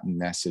 because that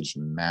message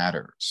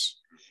matters.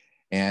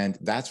 And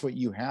that's what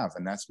you have.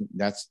 And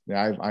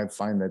I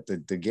find that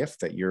the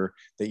gift that you're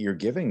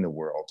giving the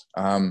world.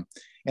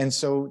 And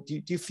so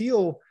do you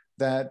feel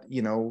that,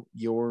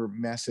 your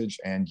message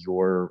and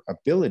your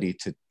ability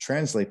to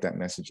translate that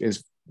message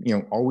is,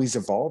 always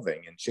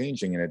evolving and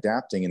changing and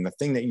adapting? And the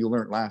thing that you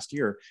learned last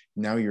year,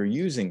 now you're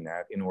using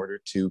that in order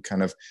to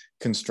kind of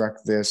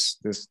construct this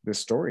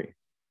story.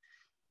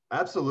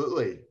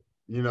 Absolutely.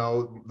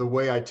 The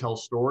way I tell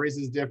stories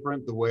is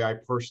different. The way I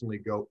personally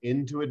go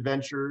into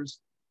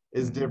adventures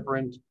is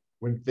different.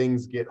 When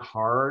things get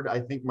hard, I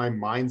think my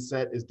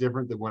mindset is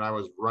different than when I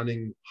was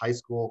running high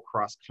school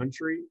cross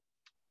country.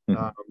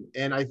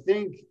 And I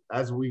think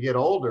as we get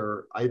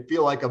older, I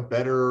feel like a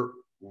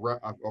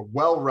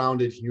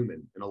well-rounded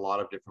human in a lot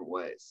of different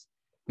ways.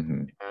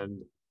 And,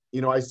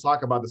 I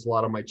talk about this a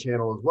lot on my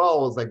channel as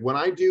well. It's like when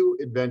I do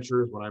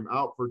adventures, when I'm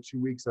out for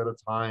 2 weeks at a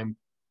time,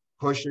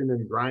 pushing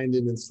and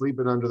grinding and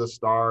sleeping under the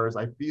stars,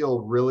 I feel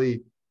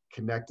really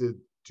connected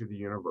to the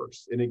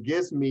universe. And it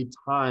gives me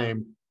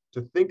time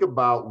to think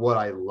about what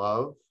I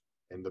love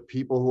and the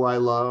people who I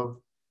love.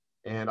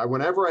 And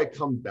whenever I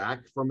come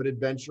back from an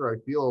adventure, I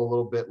feel a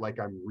little bit like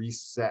I'm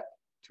reset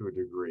to a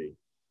degree,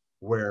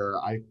 where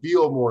I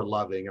feel more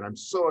loving, and I'm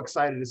so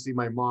excited to see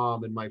my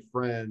mom and my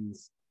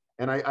friends.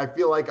 And I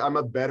feel like I'm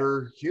a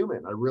better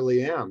human. I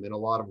really am in a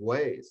lot of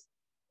ways.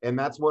 And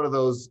that's one of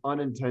those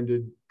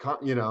unintended,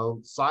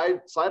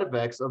 side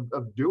effects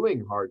of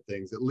doing hard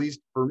things, at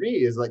least for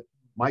me, is like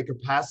my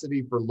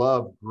capacity for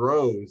love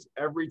grows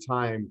every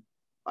time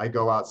I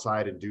go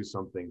outside and do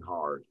something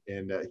hard.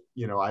 And,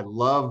 I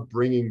love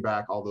bringing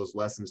back all those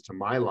lessons to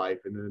my life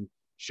and then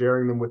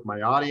sharing them with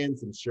my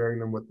audience and sharing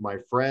them with my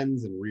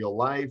friends in real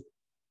life.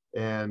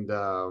 And,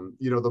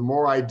 the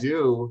more I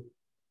do,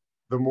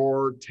 the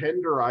more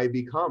tender I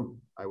become,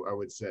 I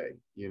would say.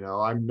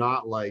 I'm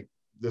not like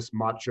this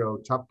macho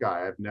tough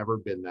guy. I've never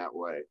been that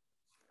way.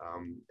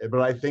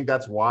 But I think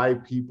that's why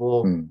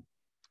people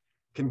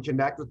can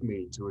connect with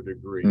me to a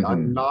degree.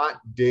 I'm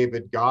not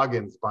David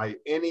Goggins by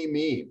any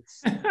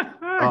means.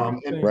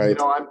 Right.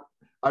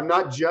 I'm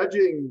not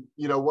judging,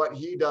 what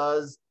he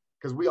does,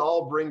 because we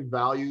all bring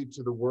value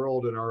to the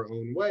world in our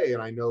own way.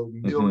 And I know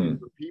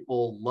millions of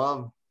people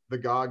love the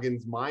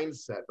Goggins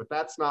mindset, but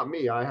that's not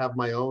me. I have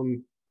my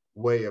own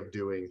way of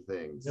doing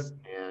things.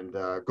 And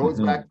goes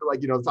back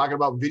to talking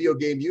about video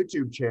game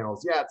YouTube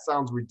channels. Yeah, it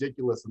sounds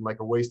ridiculous and like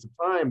a waste of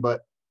time,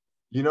 but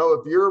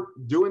if you're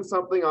doing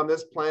something on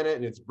this planet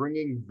and it's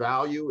bringing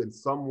value in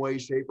some way,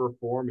 shape, or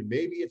form, and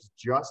maybe it's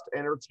just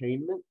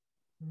entertainment,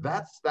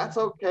 that's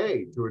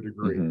okay to a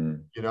degree.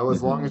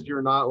 As long as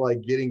you're not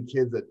like getting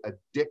kids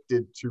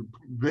addicted to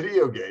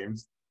video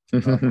games.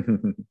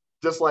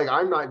 Just like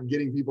I'm not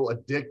getting people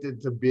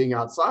addicted to being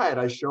outside.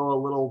 I show a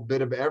little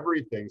bit of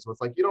everything. So it's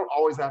like, you don't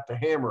always have to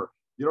hammer.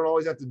 You don't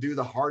always have to do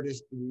the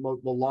hardest, the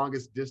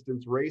longest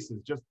distance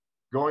races. Just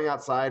going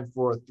outside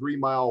for a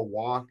 3-mile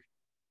walk,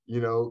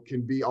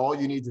 can be all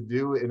you need to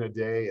do in a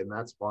day, and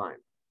that's fine.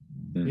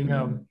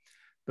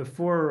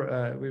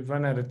 Before we've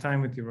run out of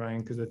time with you, Ryan,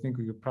 because I think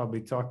we could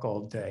probably talk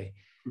all day.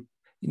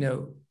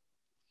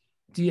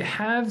 Do you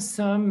have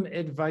some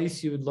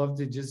advice you would love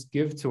to just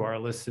give to our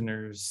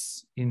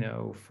listeners,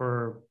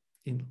 for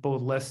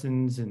both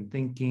lessons and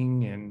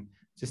thinking and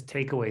just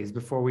takeaways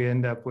before we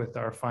end up with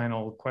our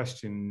final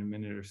question in a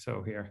minute or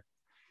so here?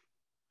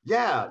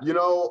 Yeah,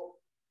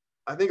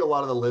 I think a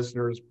lot of the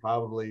listeners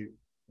probably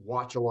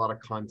watch a lot of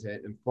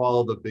content and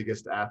follow the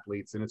biggest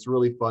athletes, and it's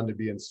really fun to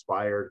be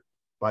inspired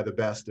by the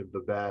best of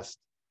the best.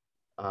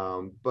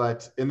 And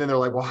then they're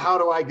like, well, how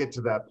do I get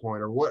to that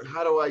point? Or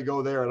how do I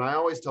go there? And I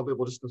always tell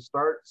people just to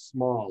start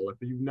small. If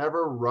you've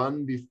never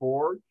run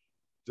before,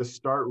 just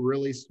start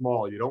really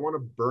small. You don't want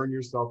to burn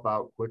yourself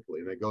out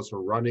quickly. And that goes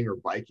for running or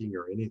biking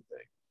or anything.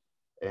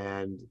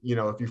 And,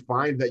 if you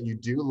find that you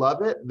do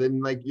love it,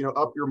 then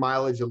up your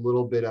mileage a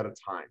little bit at a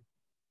time.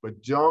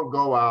 But don't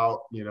go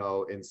out,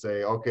 and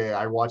say, okay,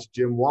 I watched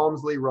Jim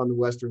Walmsley run the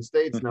Western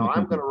States. Now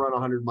I'm going to run a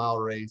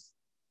 100-mile race.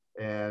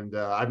 And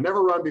I've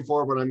never run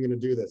before, but I'm going to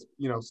do this.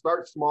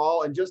 Start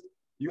small, and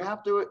you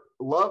have to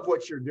love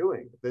what you're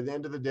doing. At the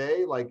end of the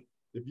day,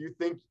 if you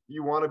think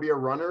you want to be a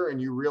runner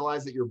and you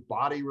realize that your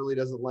body really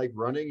doesn't like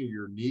running and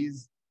your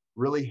knees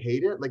really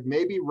hate it,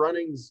 maybe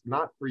running's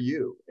not for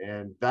you,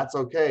 and that's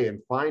okay. And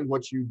find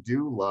what you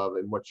do love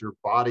and what your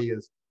body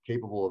is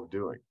capable of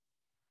doing.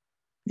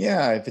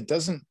 Yeah, if it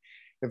doesn't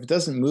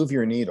move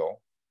your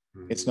needle,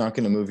 it's not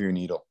going to move your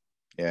needle.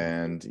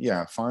 And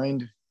yeah,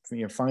 find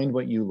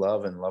what you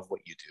love and love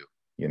what you do.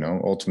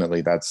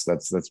 Ultimately that's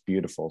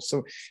beautiful.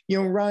 So,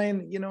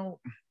 Ryan,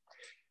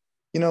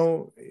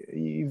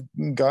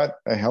 you've got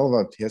a hell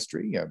of a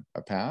history,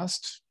 a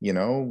past.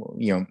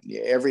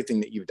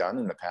 Everything that you've done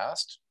in the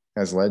past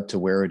has led to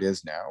where it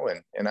is now.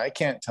 And I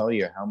can't tell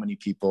you how many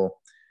people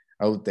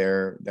out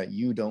there that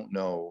you don't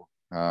know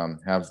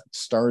have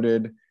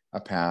started a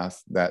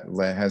path that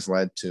has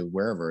led to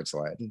wherever it's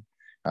led,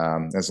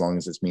 as long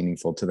as it's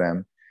meaningful to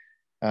them,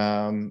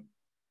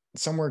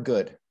 somewhere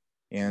good.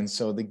 And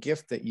so the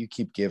gift that you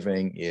keep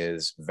giving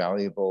is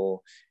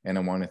valuable, and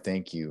I want to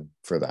thank you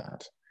for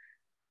that.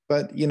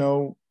 But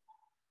the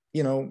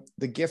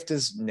gift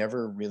is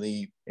never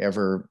really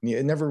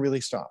it never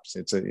really stops.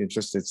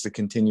 It's a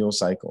continual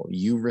cycle.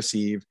 You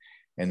receive,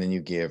 and then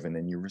you give, and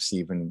then you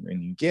receive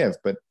and you give.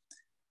 But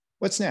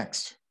what's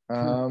next?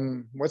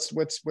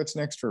 What's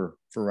next for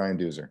Ryan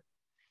Duzer?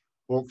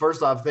 Well,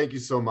 first off, thank you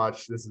so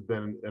much. This has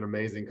been an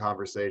amazing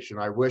conversation.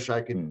 I wish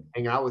I could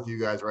hang out with you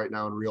guys right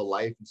now in real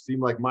life. You seem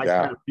like my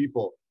kind of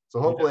people.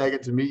 So hopefully I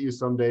get to meet you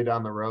someday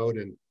down the road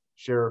and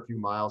share a few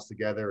miles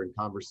together and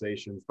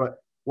conversations. But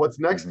what's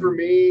next for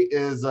me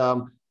is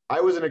I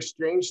was an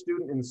exchange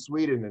student in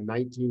Sweden in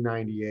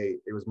 1998.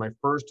 It was my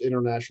first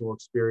international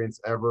experience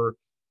ever.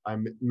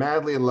 I'm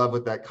madly in love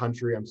with that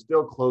country. I'm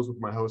still close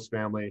with my host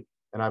family.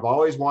 And I've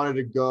always wanted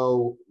to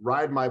go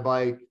ride my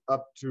bike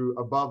up to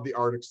above the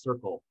Arctic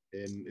Circle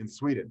in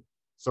Sweden.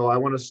 So I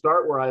want to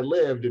start where I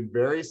lived in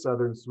very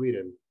southern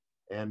Sweden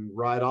and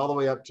ride all the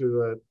way up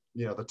to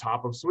the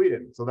top of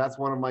Sweden. So that's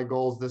one of my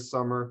goals this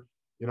summer.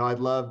 I'd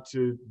love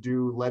to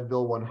do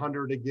Leadville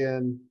 100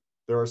 again.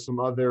 There are some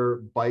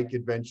other bike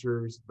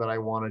adventures that I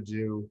want to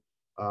do.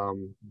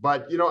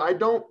 But I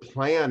don't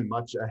plan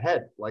much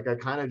ahead. I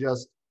kind of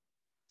just,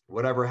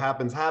 whatever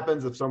happens,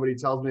 happens. If somebody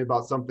tells me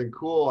about something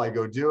cool, I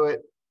go do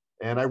it.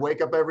 And I wake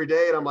up every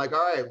day and I'm like,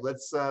 all right,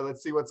 let's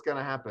see what's going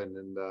to happen.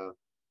 And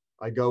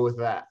I go with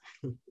that.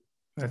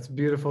 That's a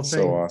beautiful thing.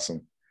 So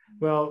awesome.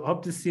 Well,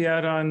 hope to see you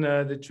out on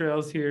the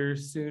trails here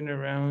soon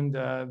around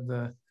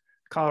the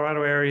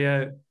Colorado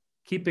area.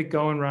 Keep it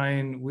going,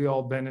 Ryan. We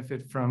all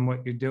benefit from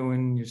what you're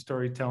doing, your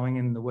storytelling,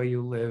 and the way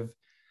you live.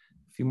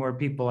 A few more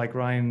people like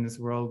Ryan in this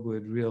world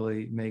would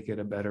really make it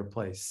a better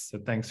place. So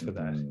thanks for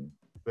that.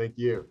 Thank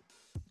you.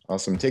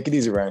 Awesome. Take it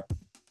easy, Ryan.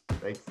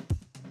 Thanks.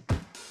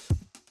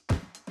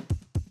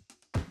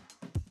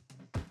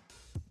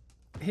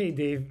 Hey,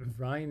 Dave.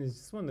 Ryan is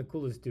just one of the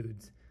coolest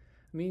dudes.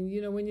 I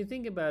mean, when you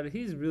think about it,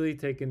 he's really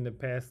taken the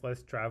path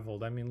less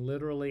traveled. I mean,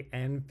 literally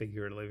and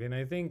figuratively. And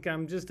I think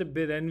I'm just a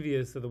bit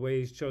envious of the way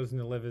he's chosen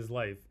to live his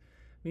life.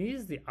 I mean,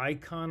 he's the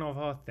icon of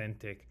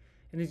authentic.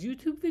 And his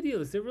YouTube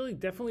videos, they're really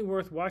definitely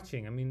worth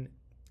watching. I mean,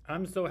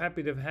 I'm so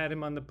happy to have had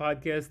him on the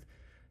podcast.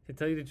 To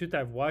tell you the truth,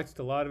 I've watched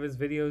a lot of his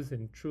videos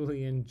and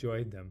truly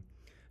enjoyed them.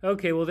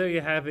 Okay, well, there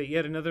you have it.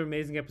 Yet another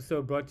amazing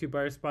episode brought to you by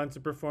our sponsor,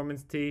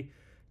 Performance Tea.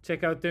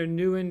 Check out their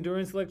new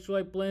Endurance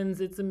Electrolyte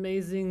blends. It's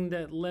amazing.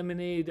 That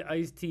lemonade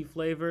iced tea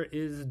flavor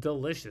is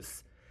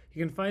delicious.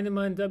 You can find them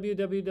on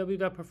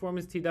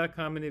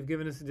www.performancetea.com, and they've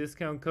given us a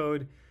discount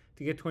code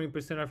to get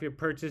 20% off your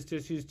purchase.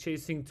 Just use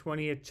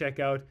Chasing20 at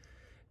checkout.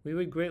 We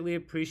would greatly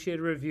appreciate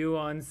a review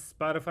on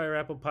Spotify or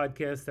Apple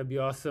Podcasts. That'd be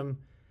awesome.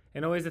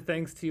 And always a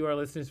thanks to you, our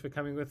listeners, for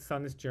coming with us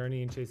on this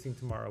journey and chasing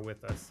tomorrow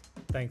with us.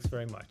 Thanks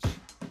very much.